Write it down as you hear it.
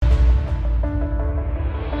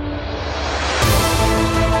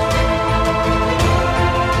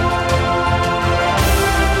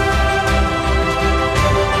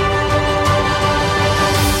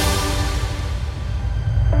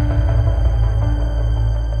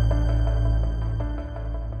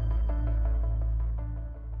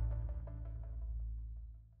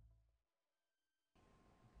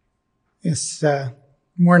Yes,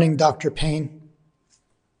 morning, Dr. Payne.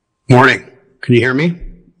 Morning. Can you hear me?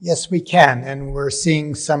 Yes, we can, and we're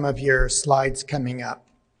seeing some of your slides coming up.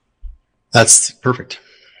 That's perfect.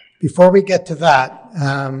 Before we get to that,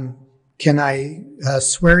 can I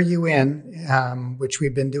swear you in, which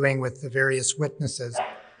we've been doing with the various witnesses?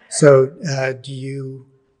 So do you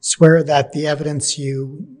swear that the evidence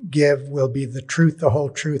you give will be the truth, the whole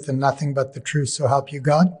truth, and nothing but the truth, so help you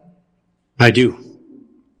God? I do.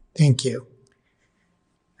 Thank you.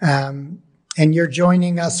 And you're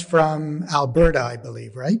joining us from Alberta, I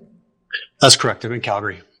believe, right? That's correct. I'm in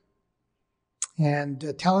Calgary.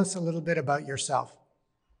 And tell us a little bit about yourself.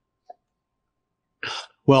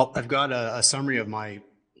 Well, I've got a summary of my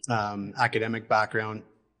academic background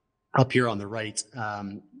up here on the right.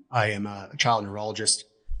 I am a child neurologist,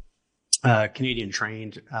 Canadian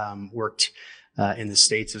trained, worked in the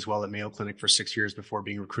States as well at Mayo Clinic for 6 years before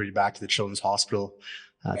being recruited back to the Children's Hospital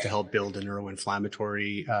to help build a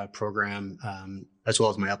neuroinflammatory program, as well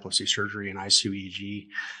as my epilepsy surgery and ICU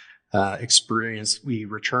experience. We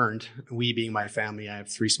returned, we being my family, I have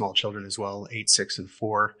 3 small children as well, 8, 6, and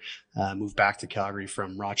 4, moved back to Calgary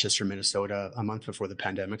from Rochester, Minnesota a month before the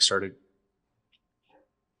pandemic started.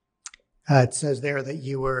 It says there that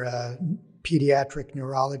you were a pediatric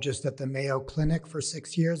neurologist at the Mayo Clinic for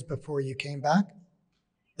 6 years before you came back?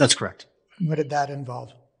 That's correct. What did that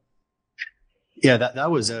involve? Yeah, that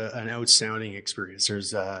was an outstanding experience.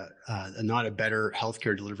 There's not a better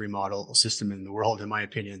healthcare delivery model system in the world, in my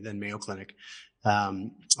opinion, than Mayo Clinic.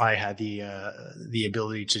 I had the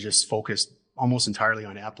ability to just focus almost entirely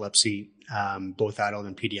on epilepsy, both adult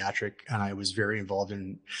and pediatric, and I was very involved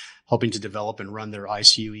in helping to develop and run their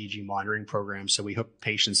ICU EEG monitoring program. So we hooked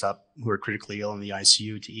patients up who are critically ill in the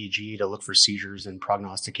ICU to EEG to look for seizures and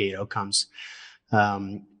prognosticate outcomes.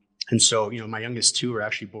 And so, my youngest 2 were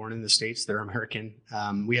actually born in the States. They're American.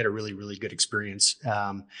 We had a really, really good experience,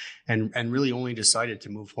 and really only decided to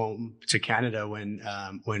move home to Canada when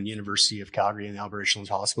University of Calgary and the Alberta Children's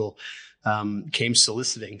Hospital came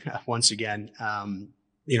soliciting once again.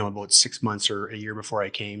 About 6 months or a year before I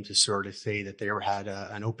came, to sort of say that they had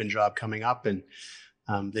an open job coming up, and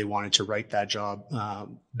they wanted to write that job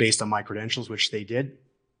based on my credentials, which they did.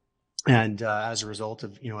 And as a result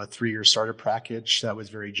of a 3-year startup package that was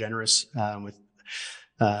very generous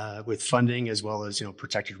with funding, as well as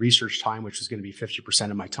protected research time, which was going to be 50%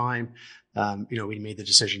 of my time, we made the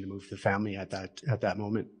decision to move the family at that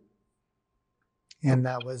moment. And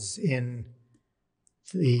that was in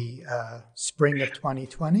the spring of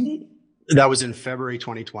 2020? That was in February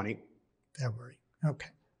 2020. February. Okay.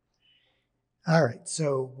 All right.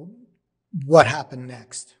 So what happened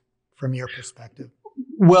next from your perspective?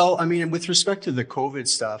 Well, with respect to the COVID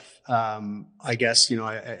stuff, I guess,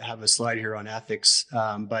 I have a slide here on ethics,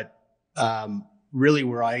 but really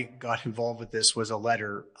where I got involved with this was a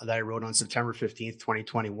letter that I wrote on September 15th,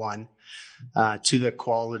 2021, to the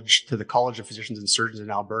College of Physicians and Surgeons in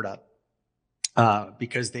Alberta,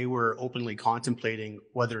 because they were openly contemplating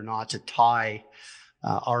whether or not to tie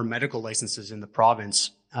our medical licenses in the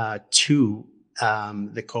province to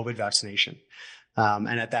the COVID vaccination.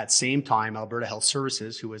 And at that same time, Alberta Health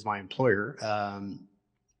Services, who was my employer,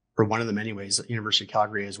 or one of them anyways, University of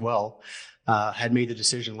Calgary as well, had made the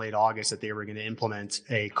decision late August that they were going to implement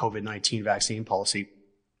a COVID-19 vaccine policy.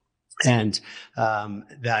 And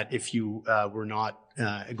that if you were not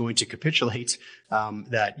going to capitulate,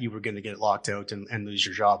 that you were going to get locked out and lose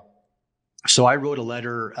your job. So I wrote a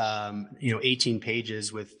letter, 18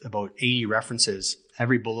 pages with about 80 references,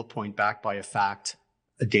 every bullet point backed by a fact,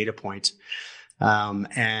 a data point.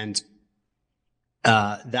 And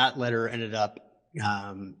that letter ended up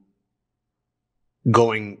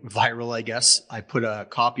going viral, I guess. I put a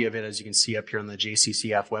copy of it, as you can see up here on the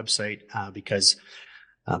JCCF website, because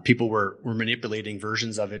people were manipulating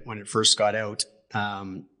versions of it when it first got out.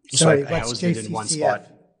 Sorry, I housed it in one spot.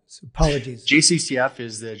 Apologies. JCCF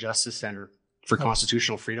is the Justice Center for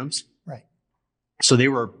Constitutional Freedoms. Right. So they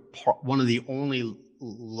were one of the only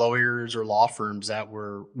lawyers or law firms that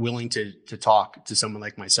were willing to talk to someone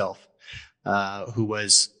like myself, who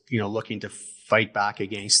was, looking to fight back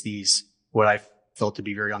against these, what I felt to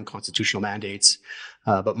be very unconstitutional mandates.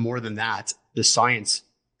 But more than that, the science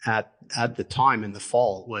at the time in the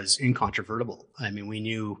fall was incontrovertible. We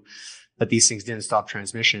knew that these things didn't stop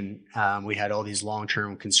transmission. We had all these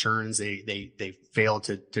long-term concerns. They failed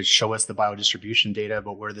to show us the biodistribution data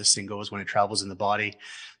about where this thing goes when it travels in the body.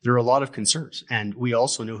 There were a lot of concerns, and we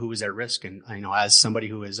also knew who was at risk. And as somebody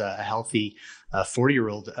who is a healthy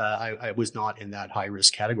 40-year-old, I was not in that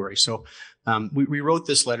high-risk category. So we wrote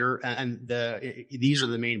this letter, and these are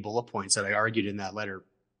the main bullet points that I argued in that letter.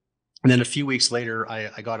 And then a few weeks later,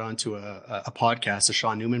 I got onto a podcast, a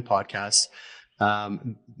Sean Newman podcast,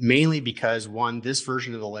 mainly because one, this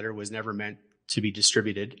version of the letter was never meant to be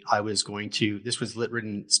distributed. This was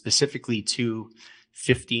written specifically to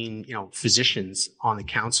 15, physicians on the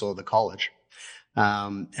council of the college.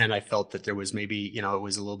 And I felt that there was maybe, it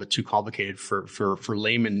was a little bit too complicated for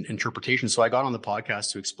layman interpretation. So I got on the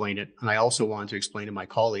podcast to explain it. And I also wanted to explain to my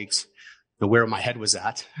colleagues where my head was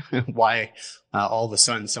at, why all of a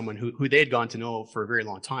sudden someone who they had gone to know for a very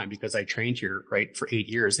long time, because I trained here, right, for 8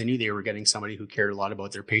 years, they knew they were getting somebody who cared a lot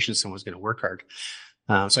about their patients and was going to work hard.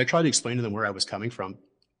 So I tried to explain to them where I was coming from.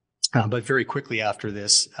 But very quickly after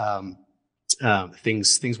this,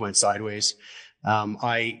 things went sideways.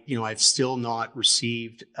 I've still not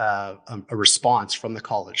received a response from the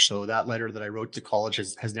college. So that letter that I wrote to college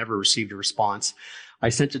has never received a response. I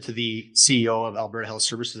sent it to the CEO of Alberta Health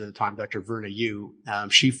Services at the time, Dr. Verna Yu.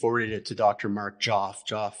 She forwarded it to Dr. Mark Joff.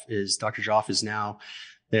 Dr. Joff is now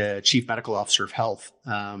the Chief Medical Officer of Health,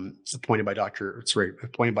 appointed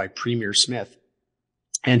by Premier Smith.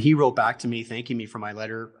 And he wrote back to me thanking me for my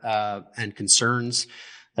letter and concerns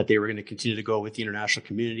that they were going to continue to go with the international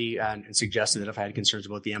community, and suggested that if I had concerns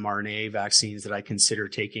about the mRNA vaccines, that I consider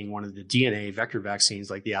taking one of the DNA vector vaccines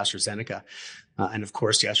like the AstraZeneca. And of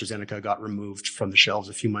course, the AstraZeneca got removed from the shelves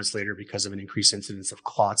a few months later because of an increased incidence of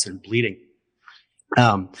clots and bleeding.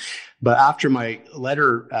 But after my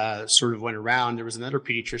letter sort of went around, there was another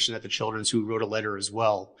pediatrician at the Children's who wrote a letter as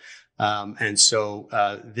well. And so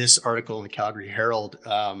this article in the Calgary Herald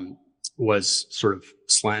was sort of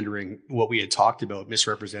slandering what we had talked about,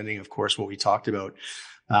 misrepresenting, of course, what we talked about.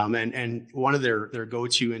 And one of their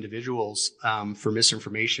go-to individuals for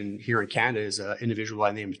misinformation here in Canada is an individual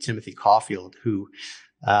by the name of Timothy Caulfield, who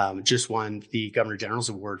just won the Governor General's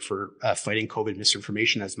Award for fighting COVID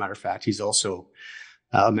misinformation. As a matter of fact, he's also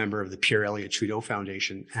a member of the Pierre Elliott Trudeau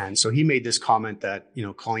Foundation. And so he made this comment that,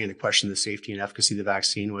 calling into question the safety and efficacy of the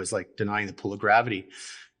vaccine was like denying the pull of gravity.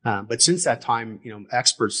 But since that time,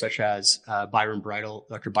 experts such as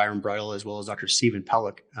Dr. Byron Bridle, as well as Dr. Stephen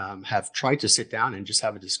Pellick, have tried to sit down and just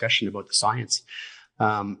have a discussion about the science.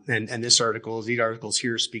 And these articles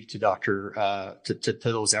here speak to to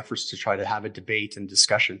those efforts to try to have a debate and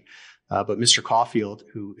discussion. But Mr. Caulfield,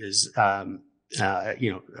 who is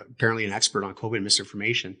apparently an expert on COVID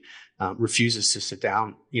misinformation, refuses to sit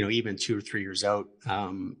down, even 2 or 3 years out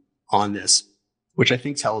on this, which I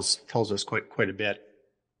think tells us quite a bit.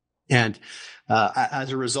 And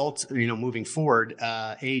as a result, moving forward,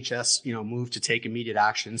 AHS, moved to take immediate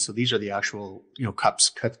action. So these are the actual,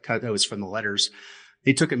 cutouts from the letters.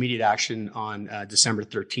 They took immediate action on December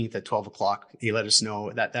 13th at 12 o'clock. They let us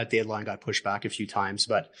know that deadline got pushed back a few times,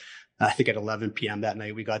 but I think at 11 p.m. that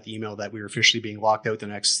night, we got the email that we were officially being locked out the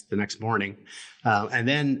next morning. And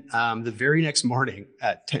then the very next morning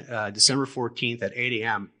at December 14th at 8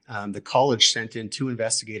 a.m., the college sent in 2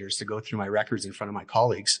 investigators to go through my records in front of my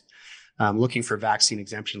colleagues, looking for vaccine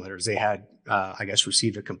exemption letters. They had,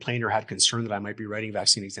 received a complaint or had concern that I might be writing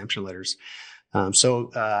vaccine exemption letters. So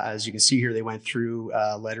as you can see here, they went through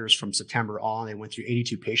letters from September on. They went through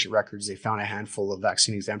 82 patient records. They found a handful of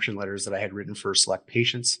vaccine exemption letters that I had written for select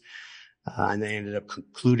patients. And they ended up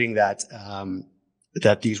concluding that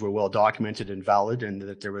these were well documented and valid, and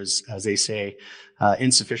that there was, as they say,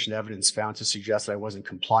 insufficient evidence found to suggest that I wasn't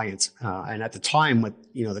compliant. And at the time, what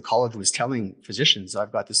the college was telling physicians,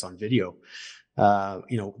 I've got this on video,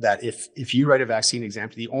 that if you write a vaccine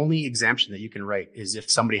exemption, the only exemption that you can write is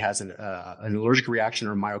if somebody has an allergic reaction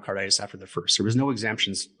or myocarditis after the first. There was no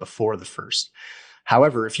exemptions before the first.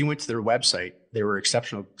 However, if you went to their website, there were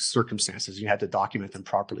exceptional circumstances. You had to document them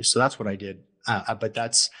properly. So that's what I did. But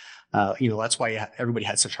that's why everybody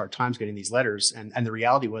had such hard times getting these letters. And the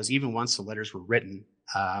reality was, even once the letters were written,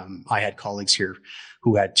 I had colleagues here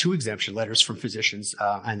who had 2 exemption letters from physicians,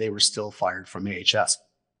 and they were still fired from AHS.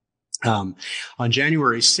 On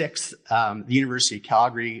January 6th, the University of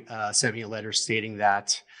Calgary sent me a letter stating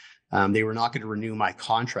that they were not going to renew my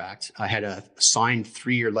contract. I had a signed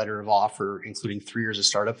 3-year letter of offer, including 3 years of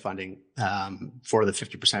startup funding for the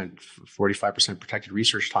 50%, 45% protected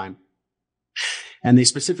research time. And they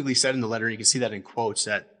specifically said in the letter, and you can see that in quotes,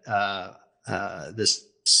 that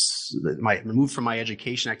removed from my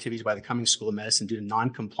education activities by the Cummings School of Medicine due to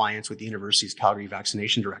non-compliance with the university's Calgary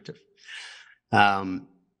vaccination directive. So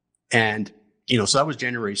that was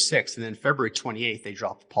January 6th. And then February 28th, they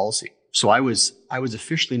dropped the policy. So I was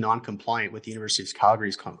officially non-compliant with the University of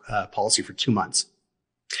Calgary's policy for 2 months.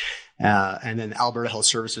 And then Alberta Health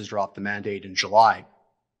Services dropped the mandate in July.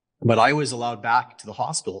 But I was allowed back to the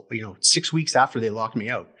hospital, 6 weeks after they locked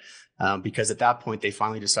me out, because at that point, they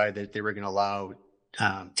finally decided that they were going to allow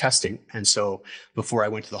testing. And so before I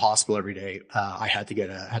went to the hospital every day, I had to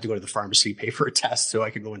go to the pharmacy, pay for a test so I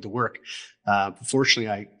could go into work.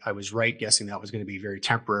 Fortunately, I was right guessing that was going to be very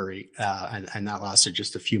temporary. And that lasted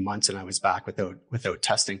just a few months, and I was back without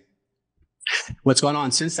testing. What's gone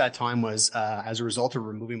on since that time was, as a result of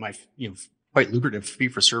removing my, quite lucrative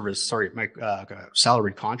my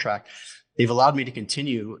salaried contract, they've allowed me to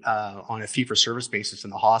continue on a fee-for-service basis in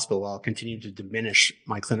the hospital while continuing to diminish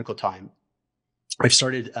my clinical time. I've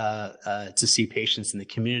started to see patients in the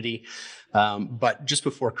community, but just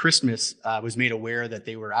before Christmas, I was made aware that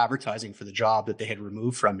they were advertising for the job that they had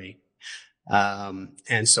removed from me.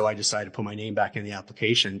 And so I decided to put my name back in the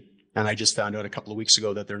application. And I just found out a couple of weeks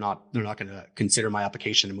ago that they're not going to consider my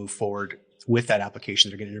application to move forward with that application.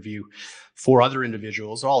 They're going to interview 4 other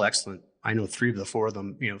individuals, all excellent. I know 3 of the 4 of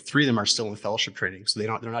them, 3 of them are still in fellowship training. So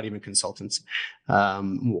they're not even consultants.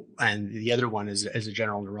 And the other one is a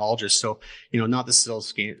general neurologist. So, not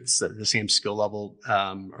the same skill level,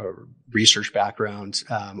 or research background,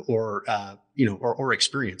 or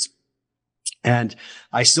experience. And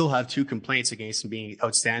I still have 2 complaints against them being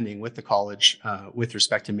outstanding with the college with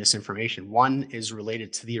respect to misinformation. One is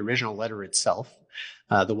related to the original letter itself,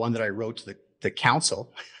 the one that I wrote to the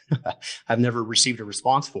council. I've never received a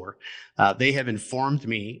response for. They have informed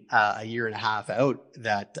me a year and a half out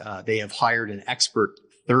that they have hired an expert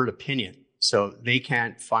third opinion. So they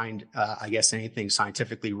can't find, anything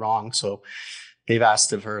scientifically wrong. So they've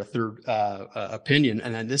asked for a third opinion.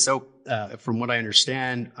 And then this, from what I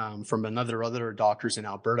understand, from other doctors in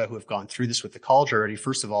Alberta who have gone through this with the college already,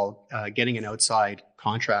 first of all, getting an outside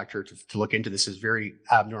contractor to look into this is very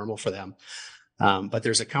abnormal for them. But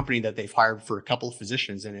there's a company that they've hired for a couple of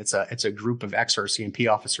physicians, and it's a group of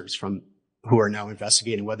ex-RCMP officers who are now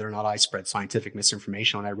investigating whether or not I spread scientific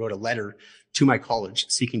misinformation when I wrote a letter to my college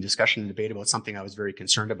seeking discussion and debate about something I was very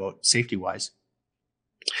concerned about safety-wise.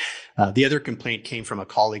 The other complaint came from a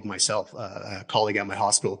colleague myself, a colleague at my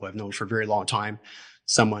hospital who I've known for a very long time,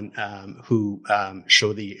 someone who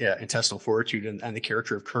showed the intestinal fortitude and the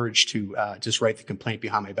character of courage to just write the complaint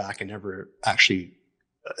behind my back and never actually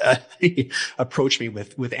approach me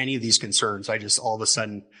with any of these concerns. I just all of a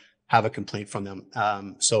sudden have a complaint from them.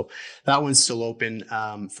 So that one's still open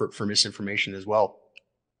for misinformation as well.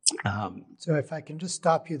 So if I can just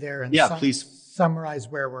stop you there and please summarize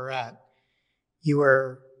where we're at. You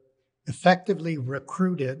were effectively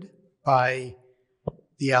recruited by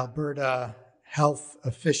the Alberta health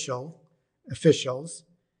officials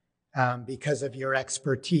because of your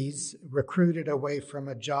expertise, recruited away from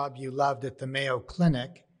a job you loved at the Mayo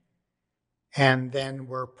Clinic, and then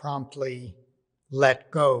were promptly let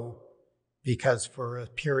go because for a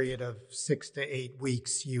period of 6 to 8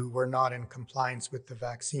 weeks, you were not in compliance with the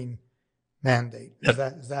vaccine mandate.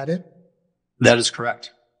 Is that it? That is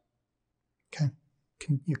correct. Okay.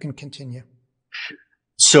 You can continue.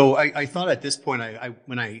 So I thought at this point, I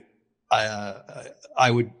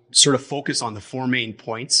would sort of focus on the 4 main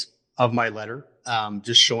points of my letter,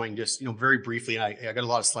 just showing very briefly. And I got a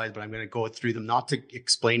lot of slides, but I'm going to go through them, not to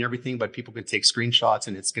explain everything, but people can take screenshots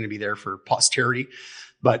and it's going to be there for posterity.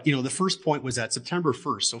 But, the first point was that September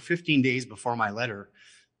 1st, so 15 days before my letter,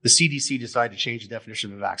 the CDC decided to change the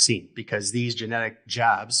definition of a vaccine because these genetic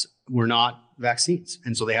jabs were not vaccines.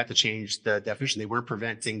 And so they had to change the definition. They weren't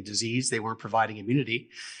preventing disease. They weren't providing immunity.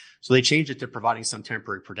 So they changed it to providing some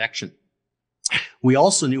temporary protection. We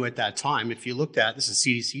also knew at that time, if you looked at, this is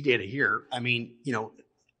CDC data here,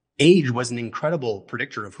 age was an incredible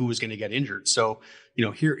predictor of who was going to get injured. So,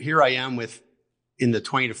 here I am in the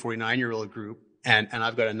 20 to 49-year-old group, and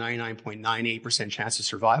I've got a 99.98% chance of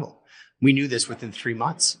survival. We knew this within 3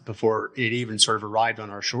 months before it even sort of arrived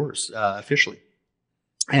on our shores officially.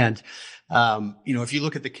 And, if you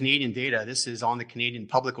look at the Canadian data, this is on the Canadian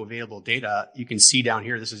public available data. You can see down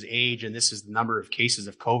here, this is age, and this is the number of cases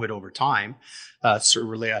of COVID over time,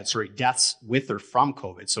 deaths with or from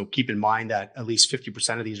COVID. So keep in mind that at least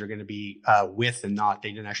 50% of these are going to be with and not,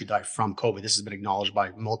 they didn't actually die from COVID. This has been acknowledged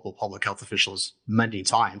by multiple public health officials many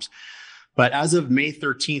times. But as of May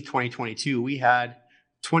 13th, 2022, we had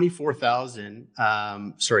there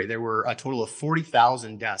were a total of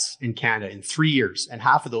 40,000 deaths in Canada in 3 years, and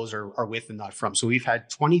half of those are with and not from. So we've had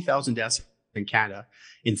 20,000 deaths in Canada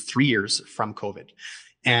in 3 years from COVID.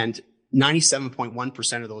 And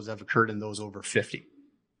 97.1% of those have occurred in those over 50.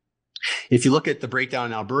 If you look at the breakdown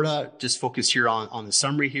in Alberta, just focus here on the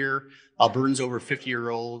summary here. Albertans over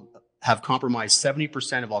 50-year-old have compromised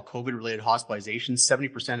 70% of all COVID-related hospitalizations,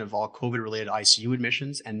 70% of all COVID-related ICU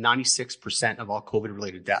admissions, and 96% of all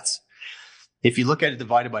COVID-related deaths. If you look at it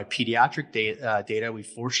divided by pediatric data,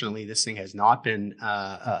 fortunately, this thing has not been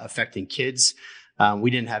affecting kids.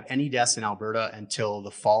 We didn't have any deaths in Alberta until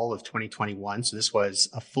the fall of 2021. So this was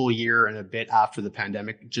a full year and a bit after the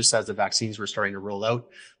pandemic, just as the vaccines were starting to roll out.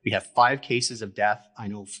 We have 5 cases of death. I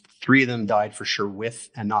know 3 of them died for sure with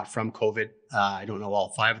and not from COVID. I don't know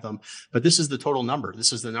all 5 of them, but this is the total number.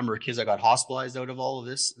 This is the number of kids that got hospitalized out of all of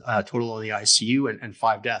this, total in the ICU, and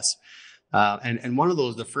 5 deaths. And one of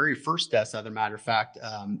those, the very first deaths, as a matter of fact,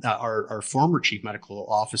 our former chief medical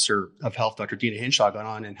officer of health, Dr. Dina Hinshaw, got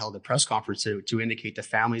on and held a press conference to indicate to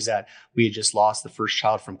families that we had just lost the first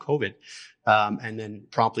child from COVID. And then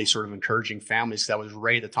promptly sort of encouraging families. That was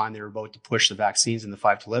right at the time they were about to push the vaccines in the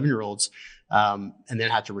 5 to 11-year-olds, and then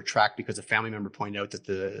had to retract because a family member pointed out that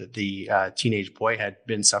the teenage boy had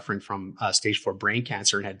been suffering from stage 4 brain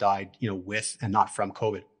cancer and had died, with and not from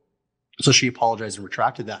COVID. So she apologized and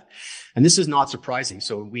retracted that. And this is not surprising.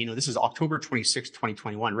 So we know this is October 26,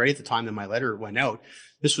 2021, right at the time that my letter went out.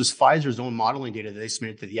 This was Pfizer's own modeling data that they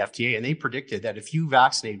submitted to the FDA. And they predicted that if you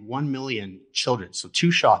vaccinate 1 million children, so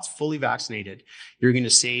 2 shots, fully vaccinated, you're going to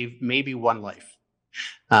save maybe 1 life.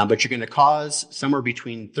 But you're going to cause somewhere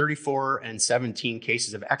between 34 and 17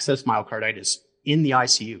 cases of excess myocarditis in the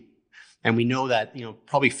ICU. And we know that,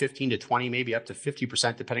 probably 15 to 20, maybe up to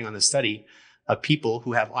 50%, depending on the study, of people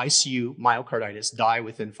who have ICU myocarditis die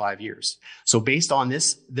within 5 years. So based on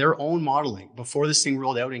this, their own modeling, before this thing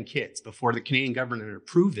rolled out in kids, before the Canadian government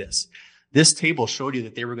approved this table showed you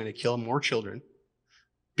that they were going to kill more children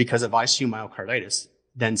because of ICU myocarditis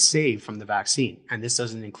than save from the vaccine. And this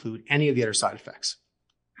doesn't include any of the other side effects.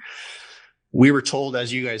 We were told,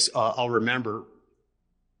 as you guys all remember,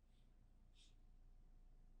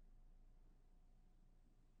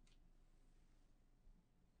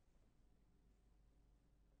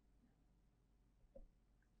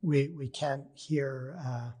 We can't hear.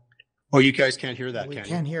 Oh, you guys can't hear that, we can you?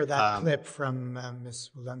 can't hear that clip from Ms.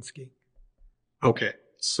 Walensky. Okay,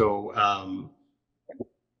 so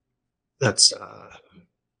that's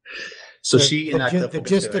so she in that clip. The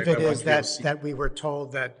gist of it is that we were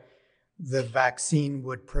told that the vaccine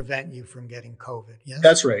would prevent you from getting COVID. Yes,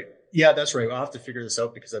 that's right. Yeah, that's right. I'll have to figure this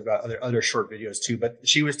out because I've got other short videos too. But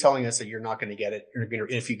she was telling us that you're not going to get it.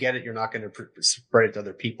 If you get it, you're not going to spread it to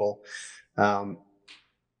other people.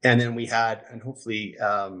 And then we had, and hopefully,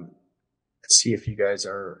 let's see if you guys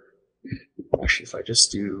are, actually, if I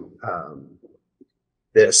just do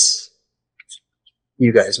this,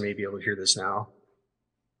 you guys may be able to hear this now.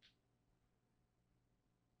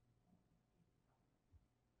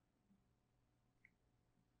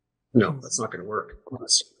 No, that's not going to work.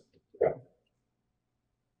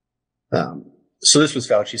 So this was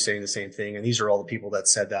Fauci saying the same thing, and these are all the people that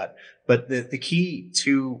said that. But the key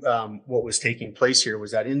to what was taking place here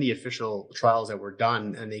was that in the official trials that were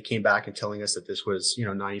done, and they came back and telling us that this was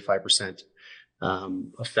 95%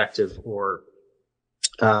 effective or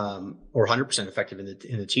 100% effective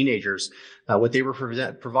in the teenagers. What they were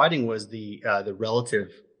providing was the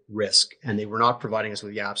relative risk, and they were not providing us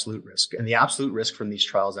with the absolute risk. And the absolute risk from these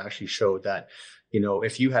trials actually showed that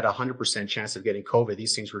if you had a 100% chance of getting COVID,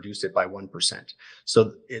 these things reduced it by 1%.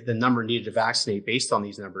 So the number needed to vaccinate based on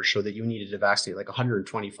these numbers showed that you needed to vaccinate like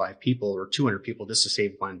 125 people or 200 people just to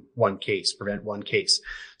save one case, prevent 1 case.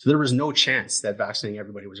 So there was no chance that vaccinating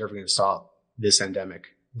everybody was ever going to stop this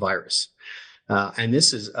endemic virus. And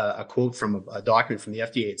this is a quote from a document from the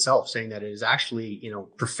FDA itself saying that it is actually,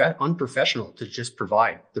 unprofessional to just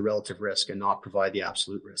provide the relative risk and not provide the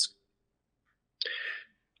absolute risk.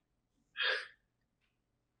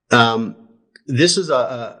 This is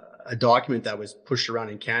a document that was pushed around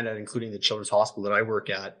in Canada, including the Children's Hospital that I work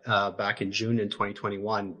at, back in June in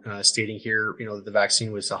 2021, stating here, that the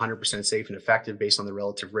vaccine was 100% safe and effective based on the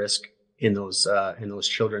relative risk in those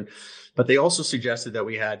children. But they also suggested that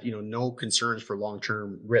we had, no concerns for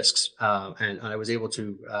long-term risks. And I was able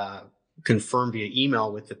to confirm via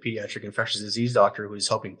email with the pediatric infectious disease doctor who is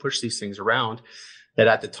helping push these things around, that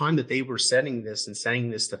at the time that they were sending this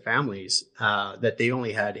to families, that they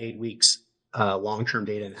only had 8 weeks long-term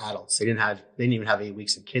data in adults. They didn't even have 8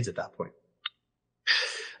 weeks in kids at that point.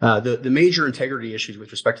 The major integrity issues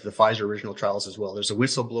with respect to the Pfizer original trials as well. There's a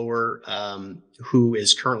whistleblower who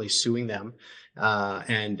is currently suing them,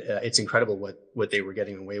 and it's incredible what they were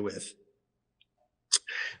getting away with.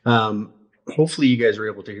 Hopefully, you guys are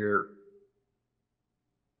able to hear.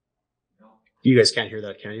 You guys can't hear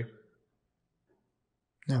that, can you?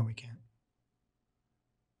 No, we can't.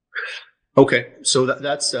 Okay, so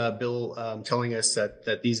that's Bill telling us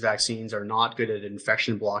that these vaccines are not good at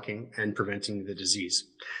infection blocking and preventing the disease.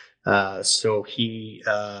 So he,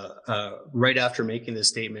 right after making this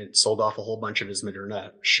statement, sold off a whole bunch of his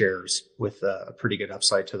Moderna shares with a pretty good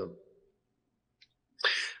upside to them.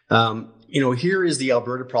 Here is the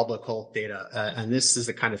Alberta public health data, and this is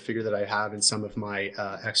the kind of figure that I have in some of my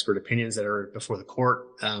expert opinions that are before the court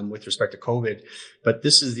with respect to COVID. But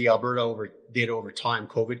this is the Alberta data over time,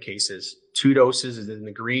 COVID cases. 2 doses is in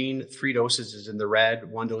the green, 3 doses is in the red,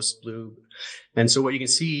 1 dose blue. And so what you can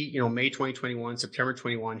see, May 2021, September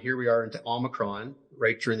 21, here we are into Omicron,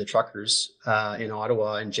 right during the truckers in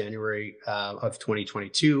Ottawa in January of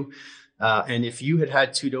 2022. And if you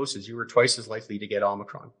had 2 doses, you were twice as likely to get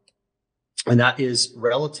Omicron. And that is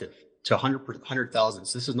relative to 100,000.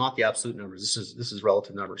 So this is not the absolute numbers. This is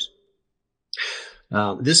relative numbers.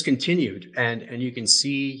 This continued, and you can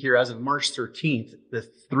see here as of March 13th, the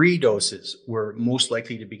 3 doses were most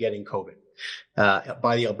likely to be getting COVID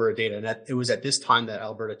by the Alberta data. And it was at this time that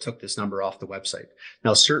Alberta took this number off the website.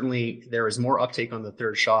 Now, certainly there is more uptake on the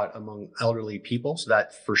 3rd shot among elderly people. So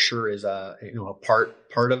that for sure is a part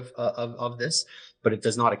of this, but it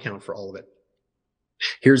does not account for all of it.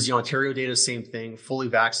 Here's the Ontario data, same thing, fully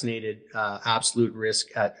vaccinated, absolute risk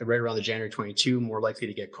at right around the January 22, more likely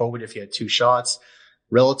to get COVID if you had 2 shots.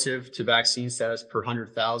 Relative to vaccine status per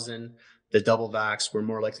 100,000, the double vax were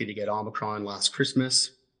more likely to get Omicron last Christmas.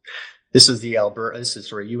 This is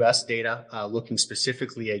US data looking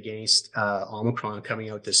specifically against Omicron coming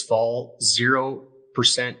out this fall. 0%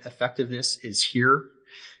 effectiveness is here.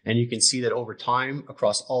 And you can see that over time,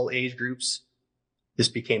 across all age groups, this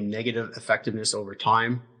became negative effectiveness over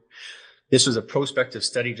time. This was a prospective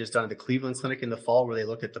study just done at the Cleveland Clinic in the fall where they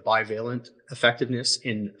looked at the bivalent effectiveness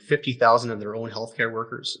in 50,000 of their own healthcare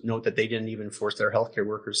workers. Note that they didn't even force their healthcare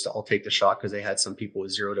workers to all take the shot because they had some people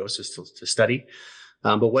with 0 doses to study.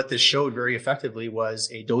 But what this showed very effectively was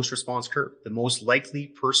a dose response curve. The most likely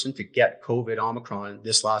person to get COVID Omicron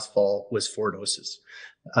this last fall was 4 doses,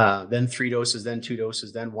 then 3 doses, then 2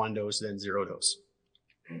 doses, then 1 dose, then 0 dose.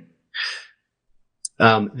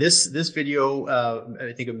 This video,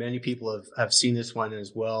 I think many people have seen this one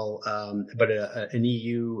as well, but an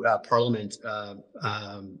EU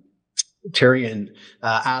parliamentarian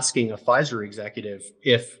asking a Pfizer executive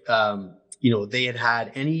if they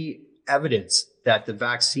had any evidence that the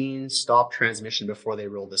vaccine stopped transmission before they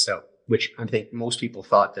rolled this out, which I think most people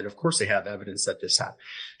thought that of course they have evidence that this happened.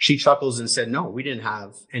 She chuckles and said, no, we didn't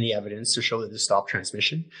have any evidence to show that this stopped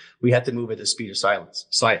transmission. We had to move at the speed of science,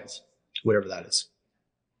 whatever that is.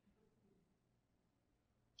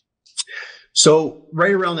 So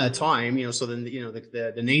right around that time, so then,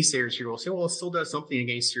 the naysayers here will say, well, it still does something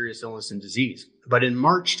against serious illness and disease. But in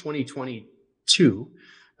March 2022,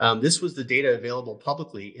 this was the data available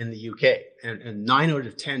publicly in the UK, and 9 out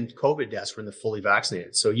of 10 COVID deaths were in the fully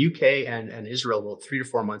vaccinated. So UK and Israel were 3 to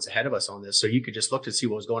 4 months ahead of us on this. So you could just look to see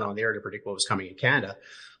what was going on there to predict what was coming in Canada,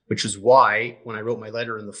 which is why when I wrote my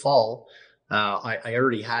letter in the fall, I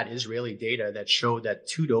already had Israeli data that showed that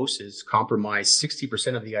 2 doses compromised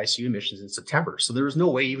 60% of the ICU admissions in September. So there was no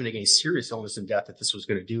way, even against serious illness and death, that this was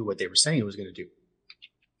going to do what they were saying it was going to do.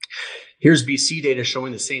 Here's BC data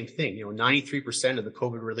showing the same thing. 93% of the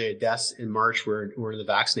COVID-related deaths in March were in the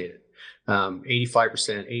vaccinated.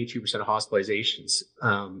 85%, 82% of hospitalizations.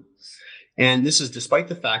 And this is despite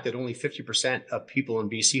the fact that only 50% of people in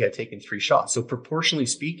BC had taken 3 shots. So proportionally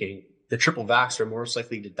speaking, the triple vax are more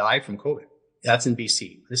likely to die from COVID. That's in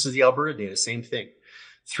BC. This is the Alberta data, same thing.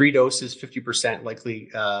 3 doses, 50% likely.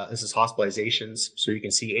 This is hospitalizations. So you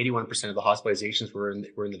can see 81% of the hospitalizations were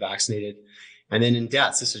in the vaccinated. And then in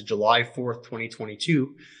deaths, this is July 4th,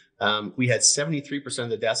 2022. We had 73%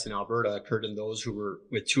 of the deaths in Alberta occurred in those who were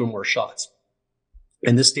with 2 or more shots.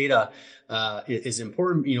 And this data is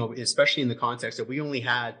important, especially in the context that we only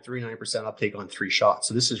had 39% uptake on 3 shots.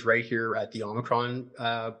 So this is right here at the Omicron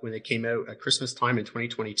when it came out at Christmas time in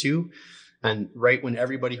 2022. And right when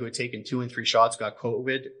everybody who had taken 2 and 3 shots got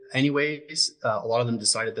COVID anyways, a lot of them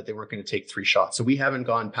decided that they weren't going to take 3 shots. So we haven't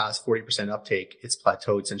gone past 40% uptake. It's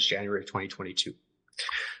plateaued since January of 2022.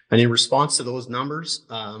 And in response to those numbers,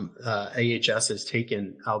 AHS has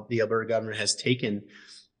taken, the Alberta government has taken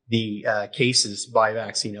the cases by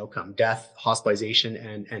vaccine outcome, death,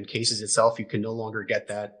 hospitalization, and cases itself. You can no longer get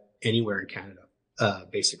that anywhere in Canada,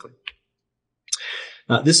 basically.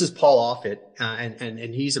 This is Paul Offit,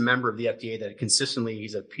 and he's a member of the FDA that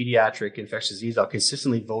he's a pediatric infectious disease doc,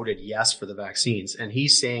 consistently voted yes for the vaccines. And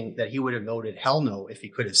he's saying that he would have voted hell no if he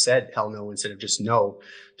could have said hell no instead of just no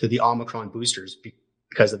to the Omicron boosters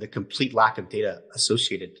because of the complete lack of data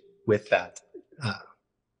associated with that.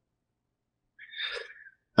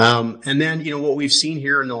 And then, what we've seen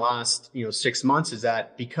here in the last, 6 months is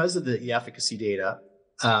that because of the efficacy data,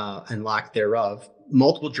 and lack thereof,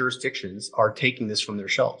 multiple jurisdictions are taking this from their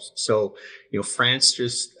shelves. So, France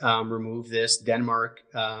just removed this. Denmark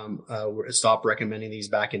stopped recommending these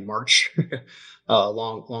back in March, a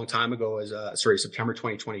long time ago, September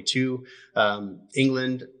 2022.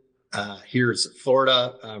 England, here's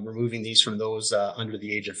Florida, removing these from those under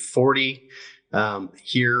the age of 40.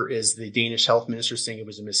 Here is the Danish health minister saying it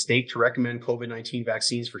was a mistake to recommend COVID-19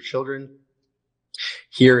 vaccines for children.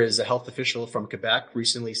 Here is a health official from Quebec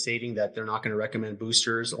recently stating that they're not going to recommend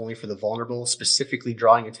boosters only for the vulnerable, specifically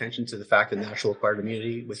drawing attention to the fact that natural acquired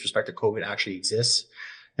immunity with respect to COVID actually exists.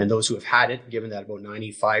 And those who have had it, given that about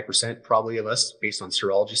 95% probably of us, based on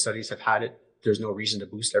serology studies, have had it, there's no reason to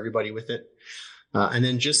boost everybody with it. And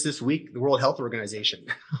then just this week, the World Health Organization,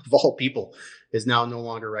 of all people, is now no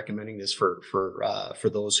longer recommending this for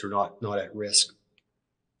those who are not at risk.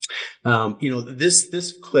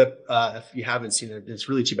 This clip, if you haven't seen it, it's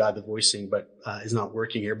really too bad the voicing, is not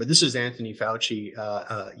working here. But this is Anthony Fauci,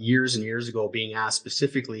 years and years ago, being asked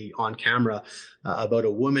specifically on camera about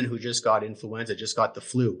a woman who just got influenza, just got the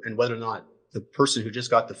flu, and whether or not the person who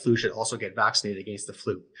just got the flu should also get vaccinated against the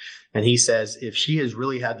flu. And he says, if she has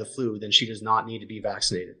really had the flu, then she does not need to be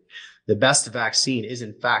vaccinated. The best vaccine is,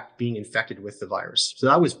 in fact, being infected with the virus. So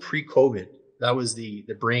that was pre-COVID. That was the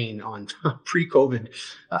brain on pre-COVID.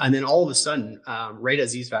 And then all of a sudden, right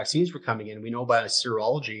as these vaccines were coming in, we know by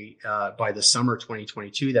serology by the summer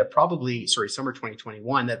 2022 that summer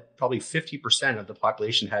 2021, that probably 50% of the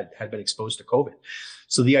population had been exposed to COVID.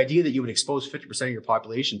 So the idea that you would expose 50% of your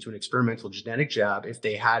population to an experimental genetic jab if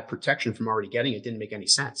they had protection from already getting it didn't make any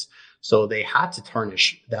sense. So they had to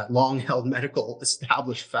tarnish that long-held medical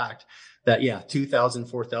established fact that, 2,000,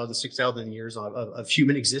 4,000, 6,000 years of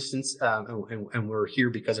human existence, and we're here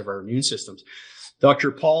because of our immune systems.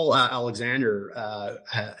 Dr. Paul Alexander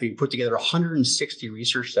he put together 160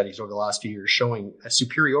 research studies over the last few years showing a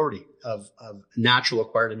superiority of natural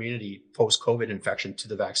acquired immunity post-COVID infection to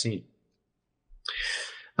the vaccine.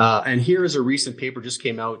 And here is a recent paper just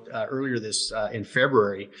came out earlier in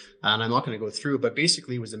February, and I'm not going to go through, but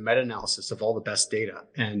basically it was a meta-analysis of all the best data,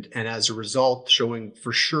 and as a result, showing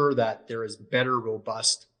for sure that there is better,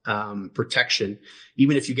 robust protection,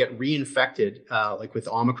 even if you get reinfected, like with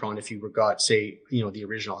Omicron, if you got, say, the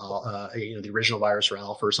original virus or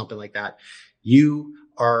Alpha or something like that, you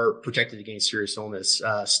are protected against serious illness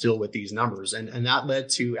still with these numbers. And that led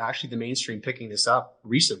to actually the mainstream picking this up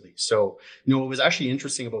recently. So, what was actually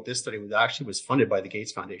interesting about this study was funded by the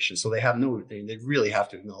Gates Foundation. So they really have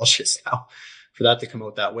to acknowledge this now for that to come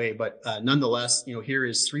out that way. But nonetheless, here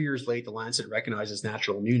is 3 years late, the Lancet recognizes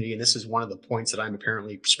natural immunity. And this is one of the points that I'm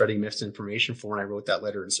apparently spreading misinformation for when I wrote that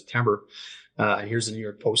letter in September. And here's the New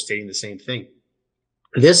York Post stating the same thing.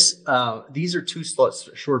 These are two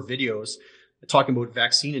short videos talking about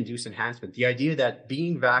vaccine-induced enhancement. The idea that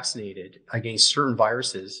being vaccinated against certain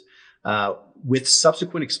viruses, with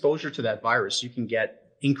subsequent exposure to that virus, you can get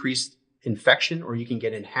increased infection or you can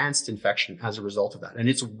get enhanced infection as a result of that. And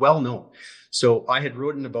it's well known. So I had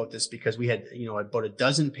written about this because we had, about a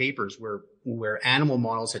dozen papers where animal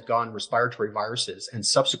models had gotten respiratory viruses, and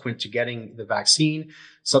subsequent to getting the vaccine,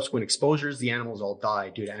 subsequent exposures, the animals all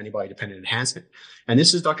died due to antibody-dependent enhancement. And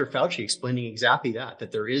this is Dr. Fauci explaining exactly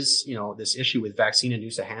that there is, this issue with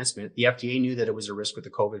vaccine-induced enhancement. The FDA knew that it was a risk with the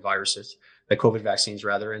COVID vaccines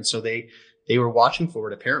rather. And so they were watching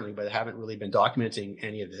for it apparently, but they haven't really been documenting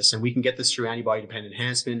any of this. And we can get this through antibody-dependent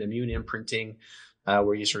enhancement, immune imprinting,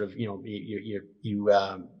 where you sort of, your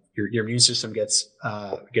immune system gets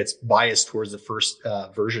biased towards the first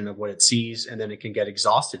version of what it sees, and then it can get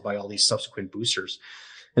exhausted by all these subsequent boosters.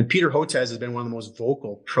 And Peter Hotez has been one of the most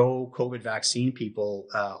vocal pro-COVID vaccine people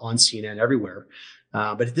on CNN everywhere.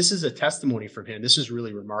 But this is a testimony from him. This is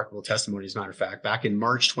really remarkable testimony, as a matter of fact, back in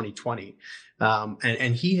March 2020.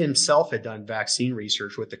 And he himself had done vaccine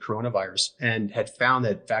research with the coronavirus and had found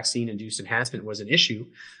that vaccine-induced enhancement was an issue.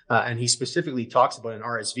 And he specifically talks about an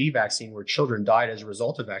RSV vaccine where children died as a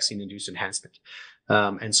result of vaccine-induced enhancement.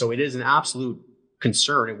 And so it is an absolute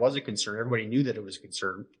concern. It was a concern. Everybody knew that it was a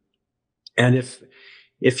concern. And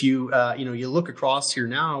if you look across here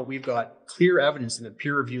now, we've got clear evidence in the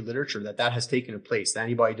peer-reviewed literature that has taken place. The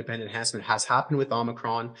antibody-dependent enhancement has happened with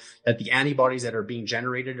Omicron, that the antibodies that are being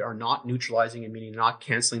generated are not neutralizing, meaning not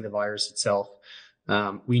canceling the virus itself.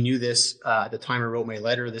 We knew this at the time I wrote my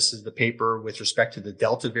letter. This is the paper with respect to the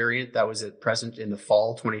Delta variant that was present in the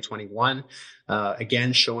fall 2021,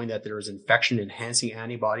 again showing that there is infection-enhancing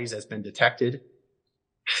antibodies that's been detected.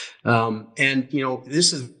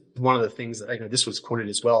 This is one of the things that this was quoted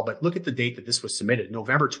as well, but look at the date that this was submitted,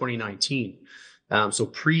 November 2019. So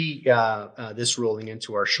pre this rolling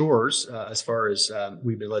into our shores, as far as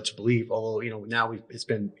we've been led to believe, although now it's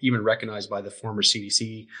been even recognized by the former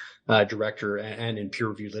CDC director and in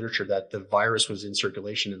peer-reviewed literature that the virus was in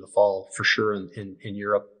circulation in the fall for sure in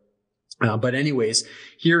Europe. But anyways,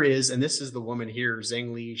 here is, and this is the woman here,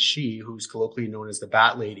 Zhengli Shi, who's colloquially known as the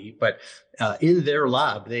Bat Lady. But in their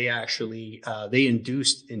lab, they actually they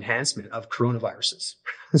induced enhancement of coronaviruses.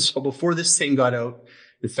 So before this thing got out,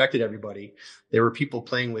 infected everybody, there were people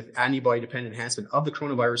playing with antibody-dependent enhancement of the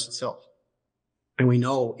coronavirus itself. And we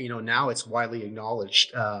know, now it's widely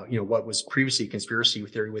acknowledged, what was previously conspiracy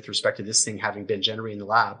theory with respect to this thing having been generated in the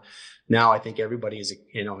lab. Now I think everybody is,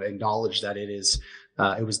 acknowledged that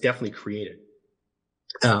it was definitely created.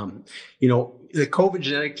 The COVID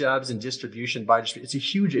genetic jabs and distribution it's a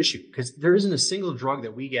huge issue because there isn't a single drug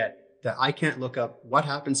that we get that I can't look up what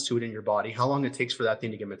happens to it in your body, how long it takes for that thing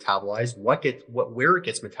to get metabolized, where it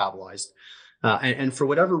gets metabolized. And for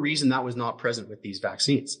whatever reason, that was not present with these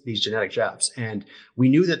vaccines, these genetic jabs. And we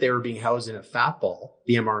knew that they were being housed in a fat ball,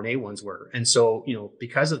 the mRNA ones were. And so,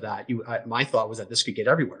 because of that, my thought was that this could get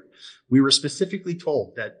everywhere. We were specifically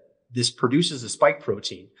told that this produces a spike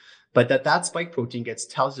protein, but that spike protein gets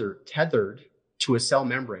tethered to a cell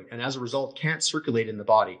membrane, and as a result can't circulate in the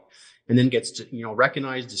body, and then gets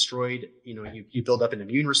recognized, destroyed. You build up an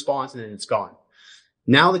immune response, and then it's gone.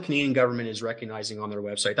 Now the Canadian government is recognizing on their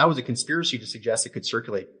website that was a conspiracy to suggest it could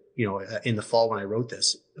circulate, in the fall when I wrote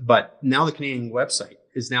this. But now the Canadian website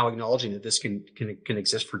is now acknowledging that this can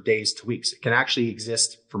exist for days to weeks. It can actually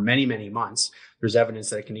exist for many, many months. There's evidence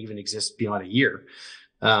that it can even exist beyond a year.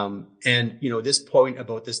 This point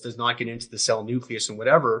about this does not get into the cell nucleus and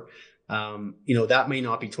whatever, that may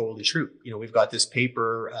not be totally true. We've got this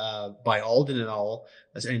paper by Alden et al.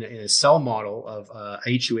 In a cell model of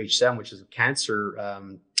H2H7, which is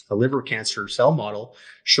a liver cancer cell model,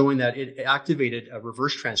 showing that it activated a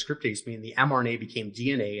reverse transcriptase, meaning the mRNA became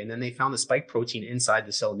DNA, and then they found the spike protein inside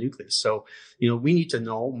the cell nucleus. So, we need to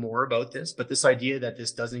know more about this, but this idea that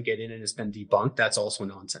this doesn't get in and it's been debunked, that's also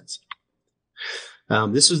nonsense.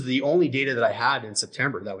 This was the only data that I had in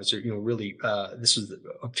September that was, really, this was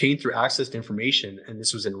obtained through access to information, and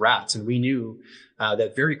this was in rats. And we knew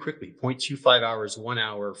that very quickly, 0.25 hours, 1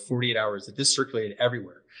 hour, 48 hours, that this circulated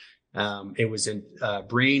everywhere. It was in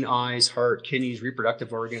brain, eyes, heart, kidneys,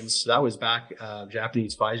 reproductive organs. So that was back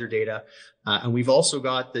Japanese Pfizer data. And we've also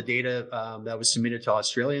got the data that was submitted to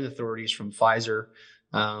Australian authorities from Pfizer,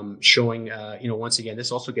 showing, once again,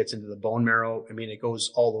 this also gets into the bone marrow. I mean, it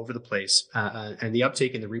goes all over the place, and the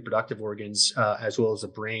uptake in the reproductive organs, as well as the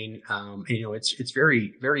brain. It's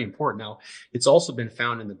very, very important. Now, it's also been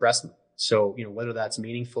found in the breast milk. So, whether that's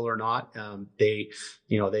meaningful or not, they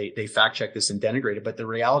fact check this and denigrate it. But the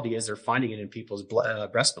reality is they're finding it in people's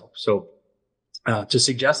breast milk. So, to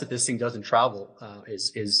suggest that this thing doesn't travel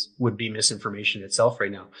would be misinformation itself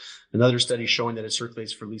right now. Another study showing that it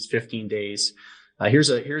circulates for at least 15 days. Here's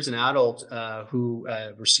an adult who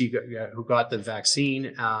got the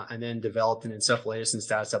vaccine and then developed an encephalitis and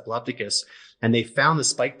status epilepticus, and they found the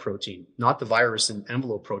spike protein, not the virus and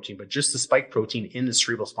envelope protein, but just the spike protein in the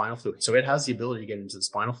cerebral spinal fluid. So it has the ability to get into the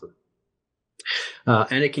spinal fluid,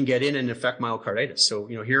 and it can get in and affect myocarditis. So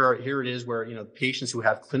here it is where patients who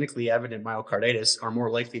have clinically evident myocarditis are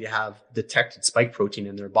more likely to have detected spike protein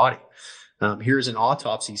in their body. Here's an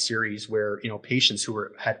autopsy series where, patients who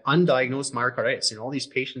had undiagnosed myocarditis, all these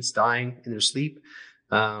patients dying in their sleep.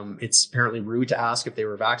 It's apparently rude to ask if they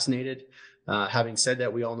were vaccinated. Having said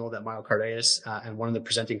that, we all know that myocarditis and one of the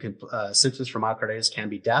presenting symptoms for myocarditis can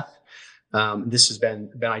be death. This has been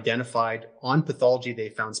identified on pathology. They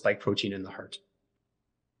found spike protein in the heart.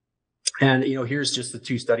 And, here's just the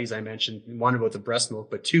two studies I mentioned, one about the breast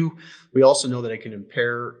milk, but two, we also know that it can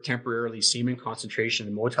impair temporarily semen concentration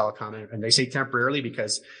and motile count. And they say temporarily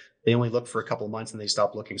because they only look for a couple of months and they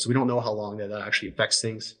stop looking. So we don't know how long that actually affects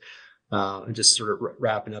things. And just sort of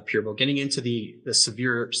wrapping up here, but getting into the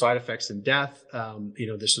severe side effects and death.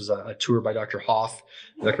 This was a tour by Dr. Hoff,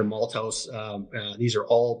 Dr. Malthouse. These are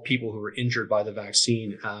all people who were injured by the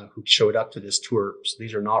vaccine, who showed up to this tour. So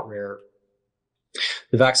these are not rare.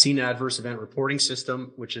 The Vaccine Adverse Event Reporting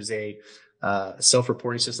System, which is a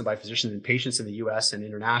self-reporting system by physicians and patients in the U.S. and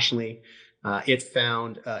internationally, it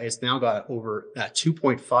found it's now got over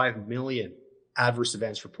 2.5 million adverse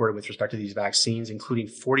events reported with respect to these vaccines, including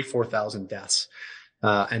 44,000 deaths.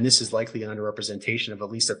 And this is likely an underrepresentation of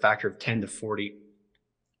at least a factor of 10 to 40.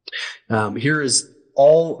 Here is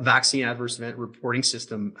all vaccine adverse event reporting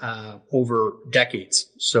system over decades.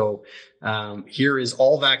 So here is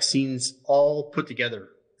all vaccines all put together,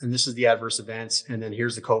 and this is the adverse events, and then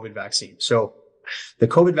here's the COVID vaccine. So the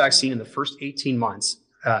COVID vaccine in the first 18 months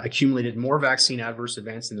accumulated more vaccine adverse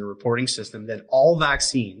events in the reporting system than all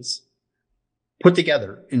vaccines put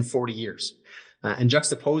together in 40 years. And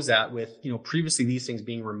juxtapose that with, previously these things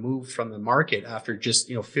being removed from the market after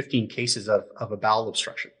just, 15 cases of a bowel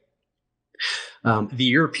obstruction. The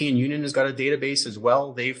European Union has got a database as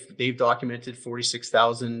well. They've documented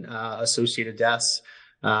 46,000 associated deaths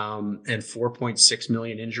and 4.6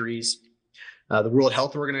 million injuries. The World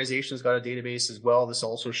Health Organization has got a database as well. This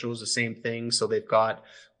also shows the same thing. So they've got,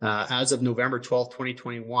 as of November 12th,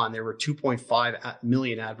 2021, there were 2.5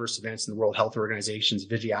 million adverse events in the World Health Organization's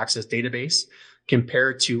VigiAccess database,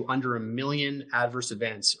 compared to under 1 million adverse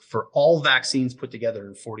events for all vaccines put together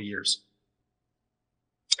in 40 years.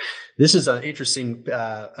 This is an interesting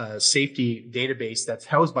safety database that's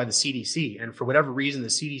housed by the CDC. And for whatever reason, the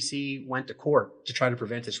CDC went to court to try to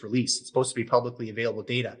prevent its release. It's supposed to be publicly available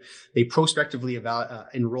data. They prospectively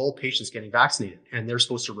enroll patients getting vaccinated, and they're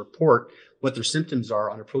supposed to report what their symptoms are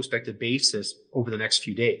on a prospective basis over the next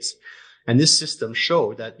few days. And this system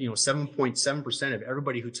showed that, 7.7% of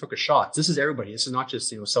everybody who took a shot, this is everybody, this is not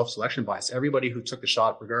just, self-selection bias. Everybody who took a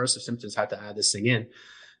shot, regardless of symptoms, had to add this thing in.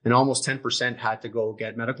 And almost 10% had to go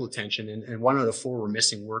get medical attention, and 1 out of 4 were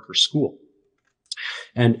missing work or school.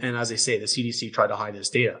 And as I say, the CDC tried to hide this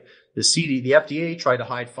data. The FDA tried to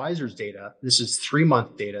hide Pfizer's data. This is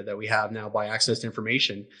 3-month data that we have now by access to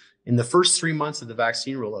information. In the first 3 months of the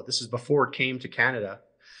vaccine rollout, this is before it came to Canada,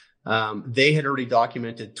 they had already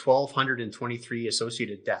documented 1,223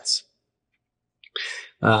 associated deaths.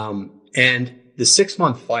 And the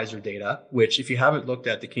 6-month Pfizer data, which if you haven't looked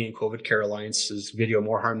at the Canadian COVID Care Alliance's video,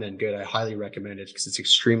 More Harm Than Good, I highly recommend it because it's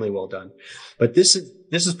extremely well done. But this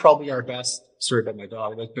is probably our best, sorry about my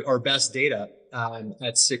dog, but our best data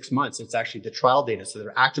at 6 months. It's actually the trial data. So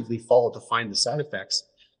they're actively followed to find the side effects.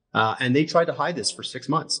 And they tried to hide this for 6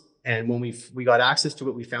 months. And when we got access to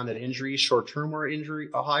it, we found that injuries, short-term were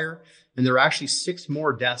higher. And there were actually 6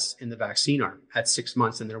 more deaths in the vaccine arm at 6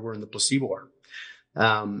 months than there were in the placebo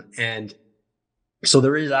arm. And so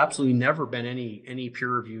there is absolutely never been any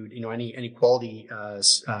peer-reviewed, any quality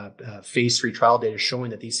phase 3 trial data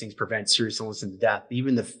showing that these things prevent serious illness and death.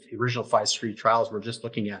 Even the original phase 3 trials were just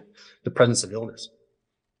looking at the presence of illness.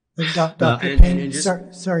 Dr. Payne,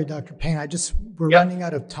 sorry, Dr. Payne, we're running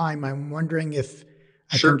out of time. I'm wondering if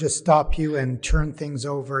I can just stop you and turn things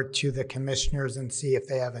over to the commissioners and see if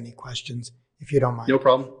they have any questions, if you don't mind. No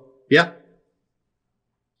problem. Yeah.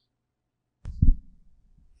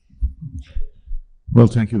 Well,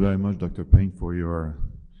 thank you very much, Dr. Payne, for your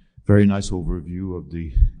very nice overview of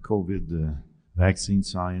the COVID vaccine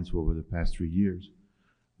science over the past 3 years.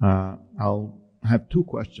 I'll have 2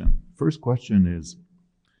 questions. First question is,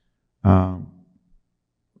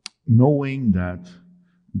 knowing that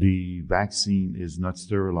the vaccine is not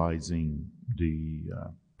sterilizing the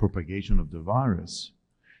propagation of the virus,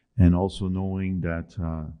 and also knowing that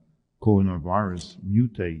coronavirus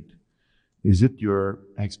mutate, is it your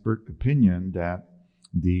expert opinion that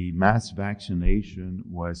the mass vaccination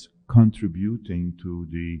was contributing to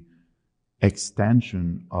the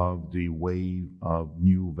extension of the wave of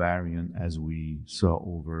new variant as we saw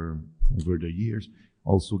over the years?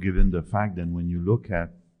 Also, given the fact that when you look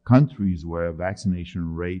at countries where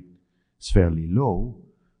vaccination rate is fairly low,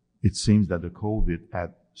 it seems that the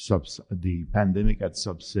pandemic had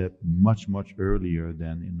subset much, much earlier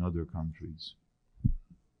than in other countries.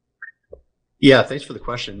 Yeah, thanks for the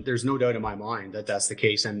question. There's no doubt in my mind that that's the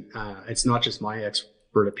case. And it's not just my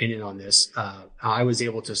expert opinion on this. I was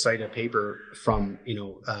able to cite a paper from,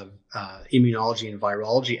 immunology and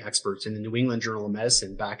virology experts in the New England Journal of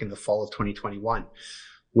Medicine back in the fall of 2021,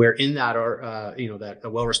 where in that, that a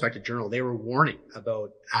well-respected journal, they were warning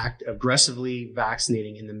about aggressively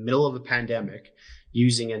vaccinating in the middle of a pandemic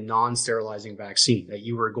using a non-sterilizing vaccine, that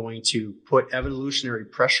you were going to put evolutionary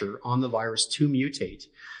pressure on the virus to mutate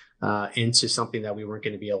into something that we weren't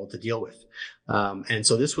going to be able to deal with. And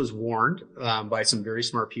so this was warned by some very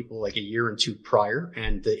smart people like a year and 2 prior,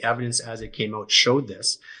 and the evidence as it came out showed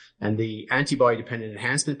this. And the antibody-dependent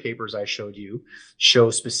enhancement papers I showed you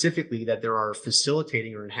show specifically that there are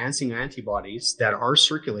facilitating or enhancing antibodies that are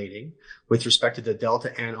circulating with respect to the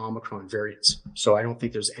Delta and Omicron variants. So I don't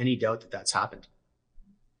think there's any doubt that that's happened.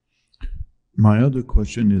 My other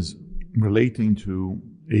question is relating to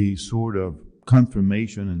a sort of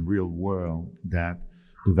confirmation in real world that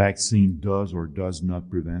the vaccine does or does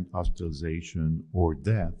not prevent hospitalization or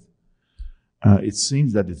death. It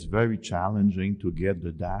seems that it's very challenging to get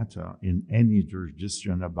the data in any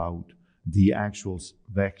jurisdiction about the actual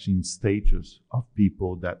vaccine status of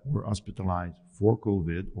people that were hospitalized for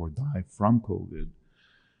COVID or died from COVID.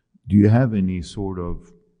 Do you have any sort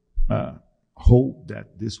of hope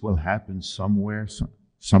that this will happen somewhere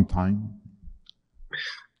some time?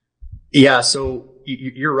 Yeah, so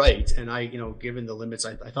you're right, and given the limits,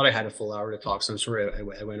 I thought I had a full hour to talk, so I'm sorry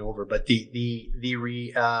I went over. But the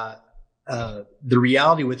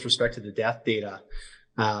reality with respect to the death data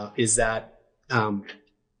is that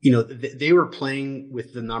they were playing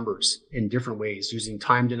with the numbers in different ways, using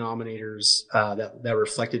time denominators that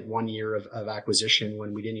reflected 1 year of acquisition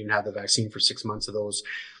when we didn't even have the vaccine for 6 months of those,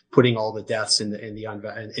 putting all the deaths in the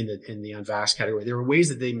unvaxxed category. There were ways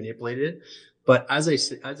that they manipulated it. But as I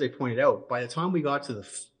pointed out, by the time we got to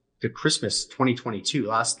the Christmas 2022,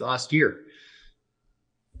 last year,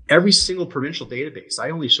 every single provincial database,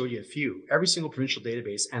 I only showed you a few, every single provincial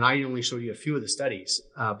database, and I only showed you a few of the studies,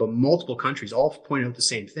 but multiple countries all pointed out the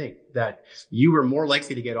same thing, that you were more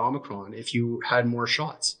likely to get Omicron if you had more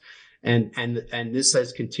shots. And this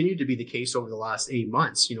has continued to be the case over the last 8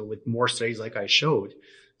 months, with more studies like I showed,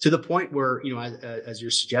 to the point where, as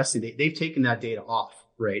you're suggesting, they've taken that data off,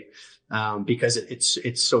 right? Because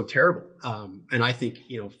it's so terrible. And I think,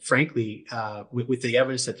 frankly, with the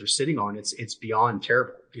evidence that they're sitting on, it's beyond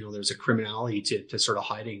terrible. There's a criminality to sort of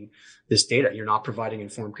hiding this data. You're not providing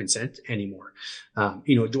informed consent anymore.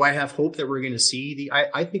 Do I have hope that we're going to see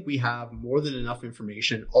I think we have more than enough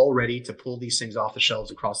information already to pull these things off the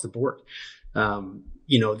shelves across the board.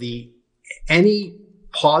 Any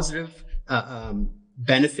positive,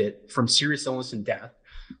 benefit from serious illness and death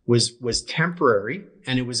was temporary,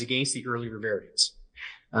 and it was against the earlier variants.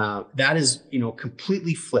 That is,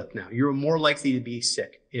 completely flipped now. You're more likely to be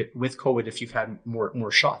sick with COVID if you've had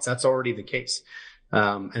more shots. That's already the case.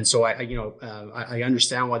 And so I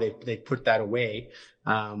understand why they put that away.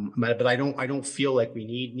 But I don't feel like we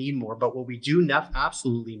need more. But what we do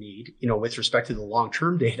absolutely need, with respect to the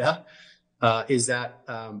long-term data, is that,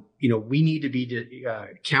 we need to be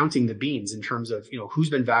counting the beans in terms of, who's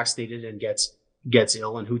been vaccinated and gets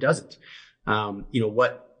ill and who doesn't.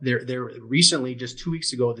 There recently, just 2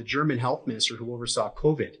 weeks ago, the German health minister who oversaw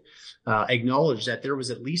COVID acknowledged that there was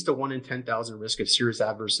at least a 1 in 10,000 risk of serious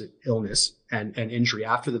adverse illness and injury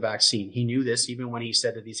after the vaccine. He knew this even when he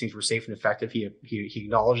said that these things were safe and effective. He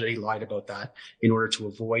acknowledged that he lied about that in order to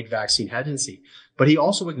avoid vaccine hesitancy. But he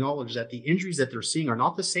also acknowledged that the injuries that they're seeing are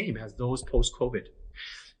not the same as those post-COVID.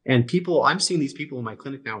 And I'm seeing these people in my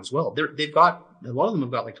clinic now as well. They've got, a lot of them have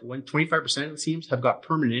got 25%, it seems, have got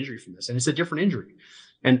permanent injury from this. And it's a different injury.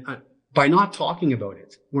 And by not talking about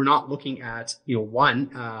it, we're not looking at,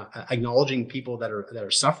 acknowledging people that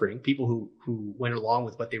are suffering, people who went along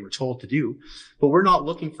with what they were told to do, but we're not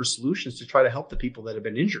looking for solutions to try to help the people that have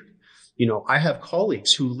been injured. I have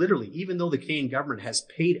colleagues who literally, even though the Canadian government has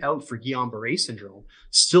paid out for Guillain-Barré syndrome,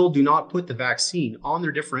 still do not put the vaccine on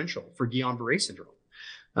their differential for Guillain-Barré syndrome.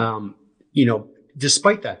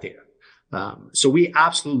 Despite that data. So we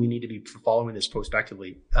absolutely need to be following this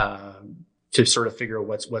prospectively, to sort of figure out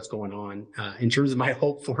what's going on. In terms of my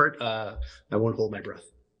hope for it, I won't hold my breath.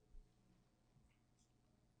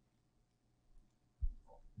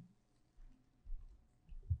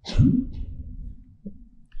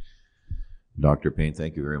 Dr. Payne,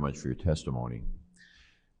 thank you very much for your testimony.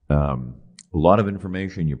 A lot of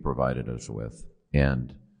information you provided us with,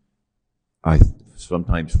 and I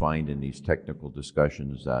sometimes find in these technical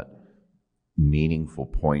discussions that meaningful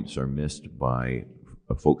points are missed by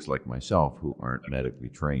folks like myself who aren't medically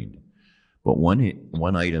trained. But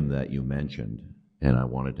one item that you mentioned, and I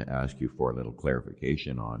wanted to ask you for a little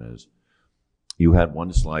clarification on, is you had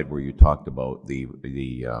one slide where you talked about the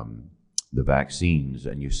vaccines,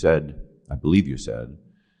 and you said, I believe you said,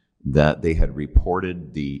 that they had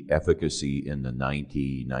reported the efficacy in the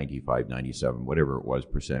 90, 95, 97, whatever it was,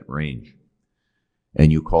 % range.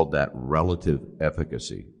 And you called that relative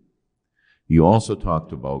efficacy. You also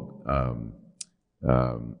talked about,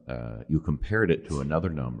 you compared it to another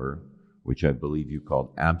number, which I believe you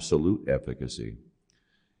called absolute efficacy.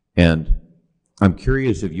 And I'm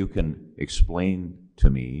curious if you can explain to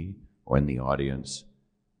me or in the audience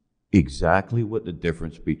exactly what the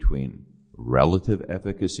difference between relative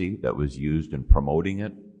efficacy that was used in promoting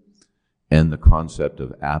it and the concept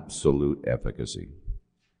of absolute efficacy.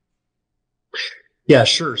 Yeah,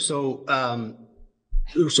 sure. So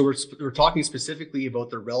we're talking specifically about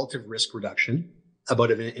the relative risk reduction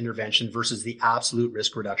about an intervention versus the absolute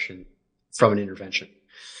risk reduction from an intervention.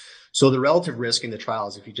 So the relative risk in the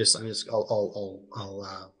trials, if you just,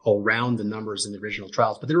 I'll round the numbers in the original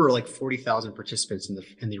trials, but there were like 40,000 participants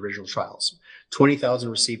in the original trials. 20,000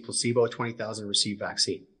 received placebo, 20,000 received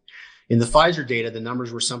vaccine. In the Pfizer data, the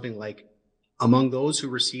numbers were something like, among those who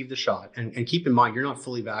received the shot, and keep in mind, you're not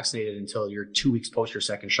fully vaccinated until you're 2 weeks post your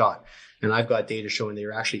second shot. And I've got data showing that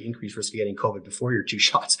you're actually increased risk of getting COVID before your 2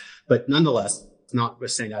 shots. But nonetheless,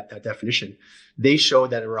 notwithstanding that definition, they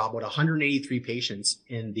showed that there were about 183 patients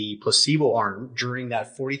in the placebo arm during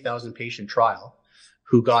that 40,000 patient trial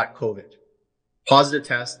who got COVID. Positive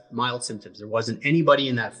test, mild symptoms. There wasn't anybody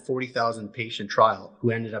in that 40,000 patient trial who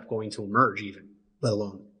ended up going to emerge even, let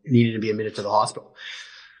alone needed to be admitted to the hospital.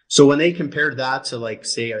 So when they compared that to, like,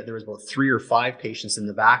 say there was about 3 or 5 patients in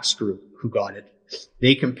the vax group who got it,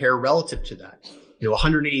 they compare relative to that.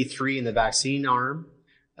 183 in the vaccine arm,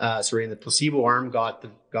 in the placebo arm got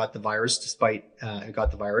the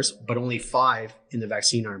virus but only 5 in the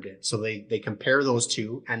vaccine arm did. So they compare those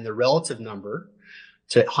two, and the relative number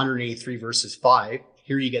to 183 versus 5,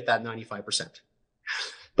 here you get that 95%.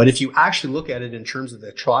 But if you actually look at it in terms of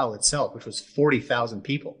the trial itself, which was 40,000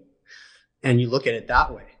 people, and you look at it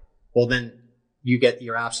that way, well, then you get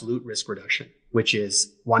your absolute risk reduction, which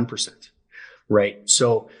is 1%, right?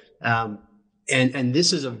 So, and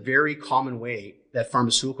this is a very common way that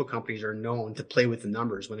pharmaceutical companies are known to play with the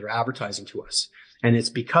numbers when they're advertising to us. And it's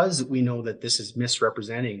because we know that this is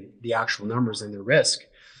misrepresenting the actual numbers and the risk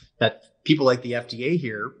that people like the FDA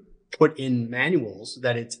here put in manuals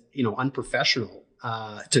that it's, unprofessional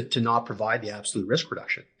to not provide the absolute risk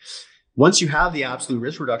reduction. Once you have the absolute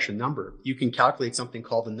risk reduction number, you can calculate something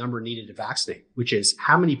called the number needed to vaccinate, which is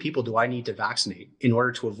how many people do I need to vaccinate in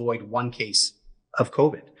order to avoid one case of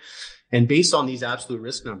COVID? And based on these absolute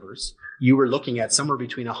risk numbers, you were looking at somewhere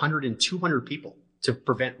between 100 and 200 people to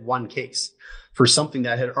prevent one case for something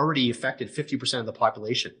that had already affected 50% of the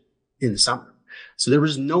population in the summer. So there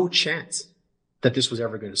was no chance that this was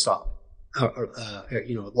ever going to stop.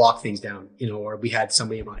 Lock things down, or we had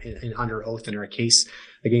somebody under oath in our case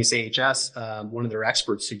against AHS. One of their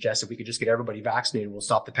experts suggested we could just get everybody vaccinated, we'll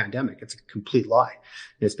stop the pandemic. It's a complete lie.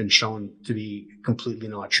 It's been shown to be completely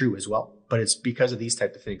not true as well, but it's because of these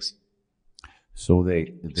type of things. So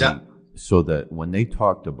so that when they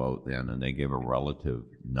talked about then, and they gave a relative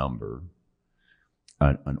number,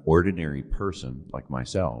 an ordinary person like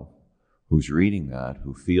myself who's reading that,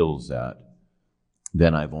 who feels that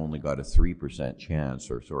then I've only got a 3% chance,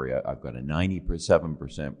 I've got a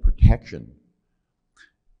 97% protection,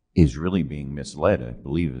 is really being misled, I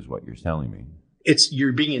believe is what you're telling me.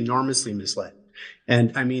 You're being enormously misled.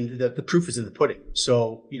 And I mean, the proof is in the pudding.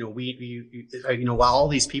 So, while all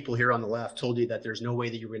these people here on the left told you that there's no way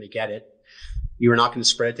that you're going to get it, you were not going to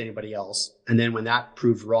spread it to anybody else. And then when that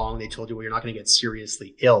proved wrong, they told you, well, you're not going to get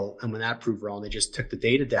seriously ill. And when that proved wrong, they just took the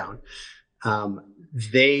data down.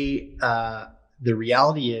 The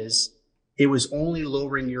reality is it was only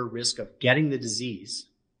lowering your risk of getting the disease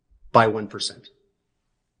by 1%.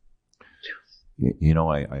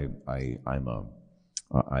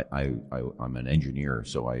 I'm an engineer,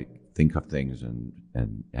 so I think of things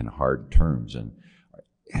in hard terms. And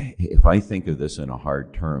if I think of this in a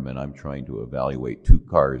hard term, and I'm trying to evaluate 2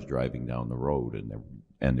 cars driving down the road,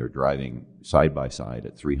 and they're driving side by side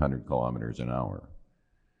at 300 kilometers an hour,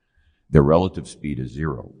 their relative speed is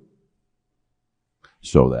 0.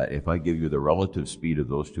 So that if I give you the relative speed of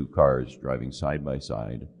those 2 cars driving side by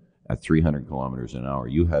side at 300 kilometers an hour,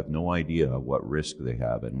 you have no idea what risk they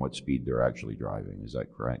have and what speed they're actually driving. Is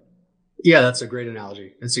that correct? Yeah, that's a great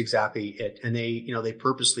analogy. That's exactly it. And they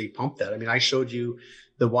purposely pumped that. I mean, I showed you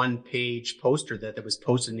the 1-page poster that was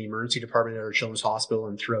posted in the emergency department at our children's hospital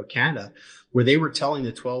and throughout Canada, where they were telling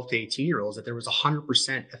the 12 to 18-year-olds that there was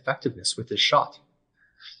 100% effectiveness with this shot,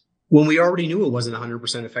 when we already knew it wasn't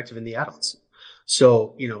 100% effective in the adults.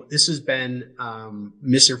 So, this has been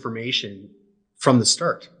misinformation from the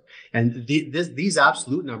start. And these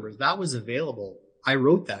absolute numbers, that was available. I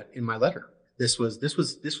wrote that in my letter. This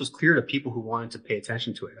was clear to people who wanted to pay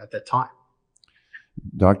attention to it at that time.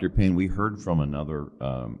 Dr. Payne, we heard from another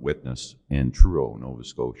witness in Truro, Nova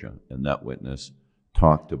Scotia, and that witness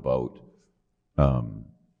talked about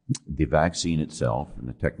the vaccine itself and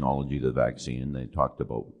the technology of the vaccine. They talked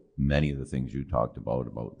about many of the things you talked about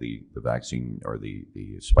the vaccine or the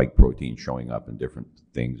spike protein showing up in different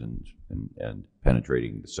things and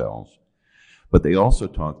penetrating the cells. But they also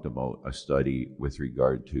talked about a study with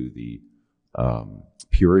regard to the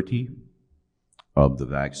purity of the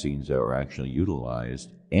vaccines that were actually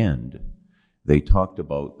utilized, and they talked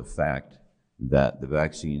about the fact that the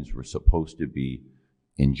vaccines were supposed to be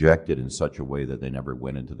injected in such a way that they never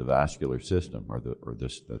went into the vascular system or the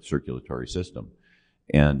circulatory system.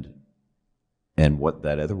 And what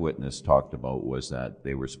that other witness talked about was that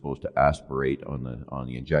they were supposed to aspirate on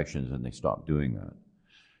the injections, and they stopped doing that.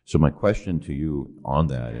 So my question to you on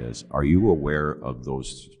that is, are you aware of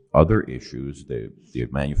those other issues, the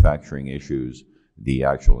manufacturing issues, the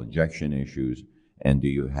actual injection issues, and do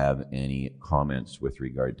you have any comments with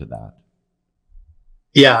regard to that?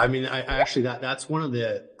 Yeah, I mean, I actually that's one of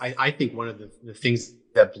I think one of the things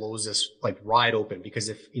that blows this like wide open, because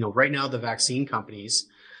if right now the vaccine companies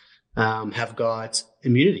have got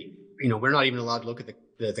immunity. We're not even allowed to look at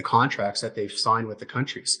the contracts that they've signed with the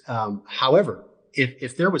countries. However,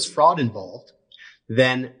 if there was fraud involved,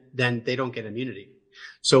 then they don't get immunity.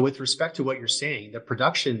 So with respect to what you're saying, the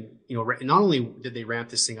production, not only did they ramp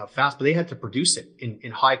this thing up fast, but they had to produce it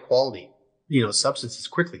in high quality, substances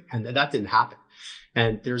quickly, and that didn't happen.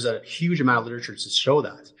 And there's a huge amount of literature to show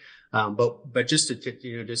that. But just to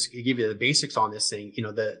just give you the basics on this thing,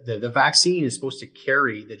 the vaccine is supposed to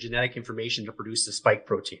carry the genetic information to produce the spike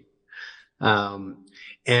protein.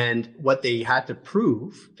 And what they had to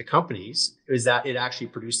prove, the companies, is that it actually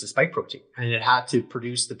produced the spike protein, and it had to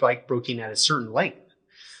produce the spike protein at a certain length.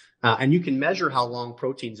 And you can measure how long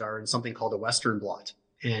proteins are in something called a Western blot.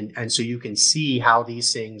 And so you can see how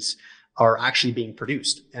these things are actually being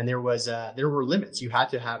produced. And there were limits. You had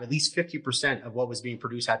to have at least 50% of what was being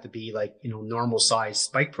produced had to be like, normal size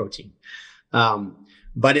spike protein.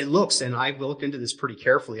 But it looks, and I've looked into this pretty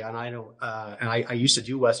carefully, and I know, and I used to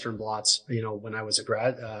do Western blots, when I was a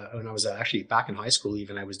grad, when I was actually back in high school,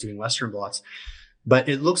 even I was doing Western blots, but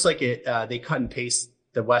it looks like they cut and paste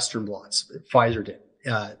the Western blots. Pfizer did.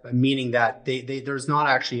 Meaning that there's not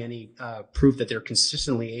actually any proof that they're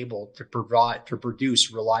consistently able to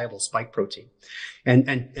produce reliable spike protein,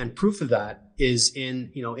 and proof of that is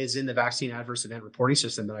in the vaccine adverse event reporting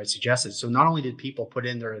system that I suggested. So not only did people put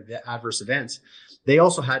in their adverse events, they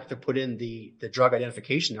also had to put in the drug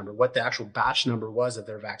identification number, what the actual batch number was of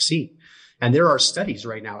their vaccine. And there are studies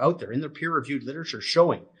right now out there in the peer-reviewed literature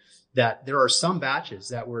showing that there are some batches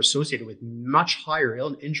that were associated with much higher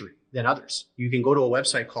injury than others. You can go to a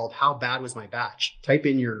website called "How Bad Was My Batch?" Type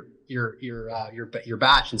in your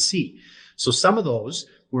batch and see. So some of those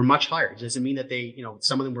were much higher. It doesn't mean that they,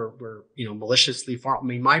 some of them were maliciously far. I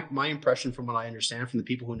mean, my impression from what I understand from the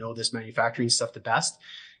people who know this manufacturing stuff the best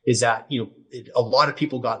is that a lot of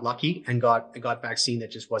people got lucky and got vaccine that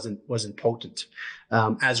just wasn't potent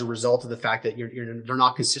as a result of the fact that they're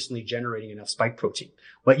not consistently generating enough spike protein.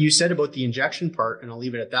 What you said about the injection part, and I'll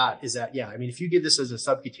leave it at that, is that I mean, if you give this as a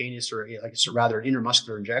subcutaneous or rather an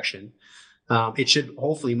intramuscular injection, it should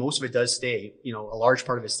hopefully most of it does stay. A large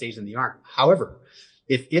part of it stays in the arm. However,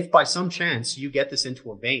 if by some chance you get this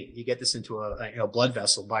into a vein, you get this into a blood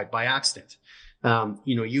vessel by accident.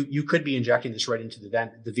 You could be injecting this right into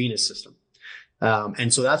the venous system.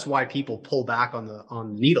 And so that's why people pull back on the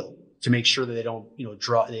needle to make sure that they don't,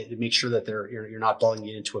 make sure that you're not blowing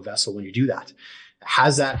it into a vessel when you do that.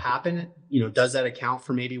 Has that happened? Does that account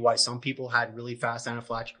for maybe why some people had really fast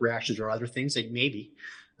anaphylactic reactions or other things? Like maybe,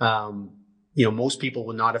 most people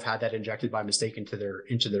would not have had that injected by mistake into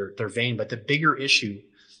their vein. But the bigger issue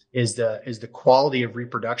is the quality of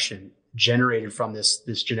reproduction generated from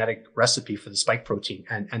this genetic recipe for the spike protein,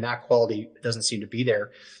 and that quality doesn't seem to be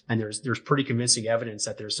there. And there's pretty convincing evidence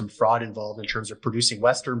that there's some fraud involved in terms of producing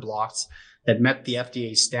Western blots that met the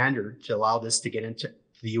FDA standard to allow this to get into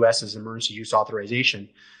the U.S. as emergency use authorization,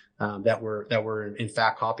 that were in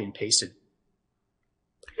fact copy and pasted.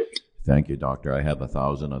 Thank you, Doctor. I have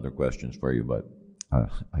 1,000 other questions for you, but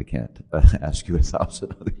I can't ask you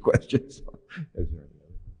 1,000 other questions. Is there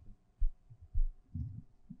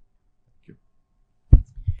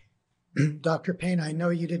Dr. Payne, I know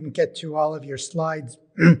you didn't get to all of your slides.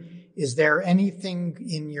 Is there anything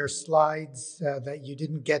in your slides that you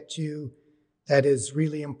didn't get to that is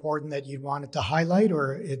really important that you wanted to highlight,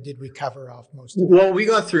 or did we cover off most of it? Well, we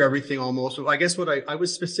got through everything almost. I guess what I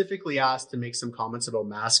was specifically asked to make some comments about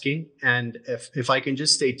masking. And if I can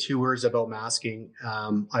just say 2 words about masking,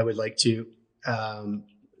 I would like to,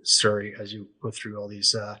 sorry, as you go through all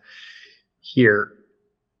these here,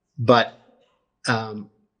 but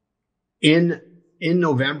in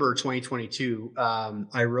November 2022,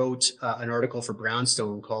 I wrote an article for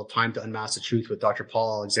Brownstone called "Time to Unmask the Truth" with Dr.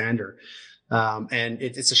 Paul Alexander. And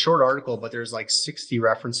it's a short article, but there's like 60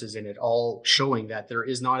 references in it, all showing that there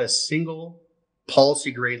is not a single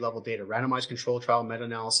policy grade level data, randomized controlled trial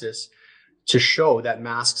meta-analysis, to show that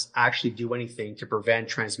masks actually do anything to prevent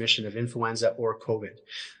transmission of influenza or COVID.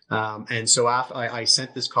 And so after I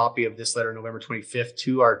sent this copy of this letter November 25th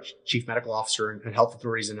to our chief medical officer and health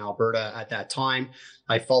authorities in Alberta at that time.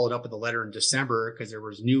 I followed up with a letter in December because there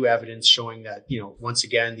was new evidence showing that, once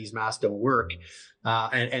again, these masks don't work.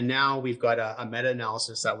 And now we've got a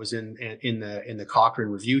meta-analysis that was in the Cochrane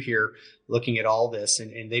review here, looking at all this,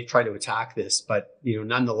 and they've tried to attack this, but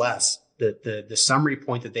nonetheless, the summary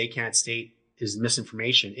point that they can't state is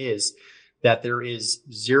misinformation is that there is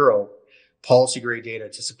zero policy grade data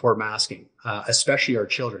to support masking, especially our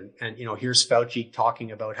children. And, here's Fauci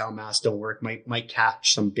talking about how masks don't work, might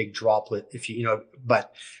catch some big droplet if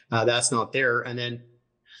but that's not there. And then,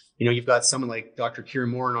 you've got someone like Dr. Kieran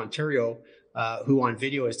Moore in Ontario, who on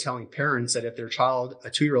video is telling parents that if their child, a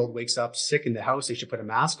 2-year-old, wakes up sick in the house, they should put a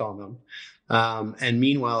mask on them. And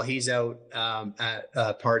meanwhile, he's out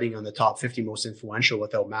partying on the top 50 most influential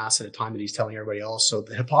without masks at a time that he's telling everybody else. So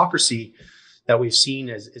the hypocrisy that we've seen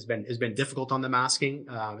has been difficult on the masking.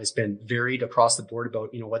 It's been varied across the board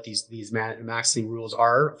about what these masking rules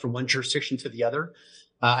are from one jurisdiction to the other.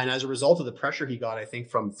 And as a result of the pressure he got, I think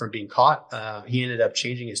from being caught, he ended up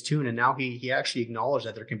changing his tune. And now he actually acknowledged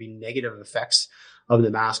that there can be negative effects of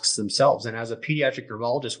the masks themselves. And as a pediatric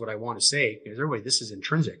neurologist, what I want to say, because everybody, this is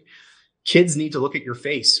intrinsic. Kids need to look at your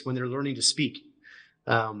face when they're learning to speak.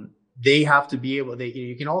 They have to be able,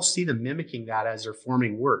 you can all see them mimicking that as they're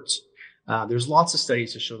forming words. There's lots of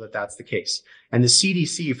studies to show that that's the case. And the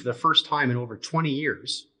CDC, for the first time in over 20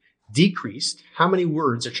 years, decreased how many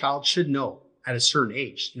words a child should know at a certain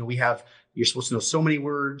age. You're supposed to know so many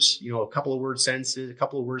words, a couple of word sentences, a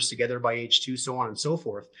couple of words together by age 2, so on and so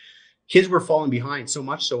forth. Kids were falling behind, so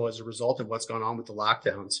much so as a result of what's gone on with the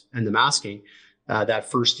lockdowns and the masking.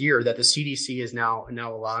 That first year, that the CDC is now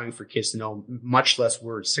allowing for kids to know much less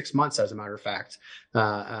words, 6 months, as a matter of fact.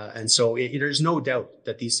 And so there's no doubt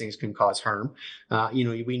that these things can cause harm.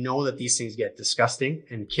 We know that these things get disgusting,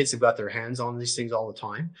 and kids have got their hands on these things all the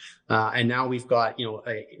time. And now we've got,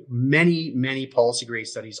 many policy grade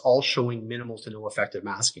studies all showing minimal to no effective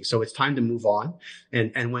masking. So it's time to move on.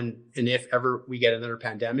 And if ever we get another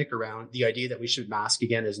pandemic around, the idea that we should mask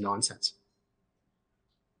again is nonsense.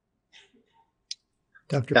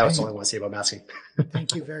 Dr. That was Payne, all I want to say about masking.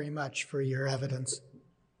 thank you very much for your evidence.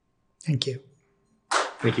 Thank you.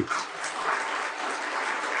 Thank you.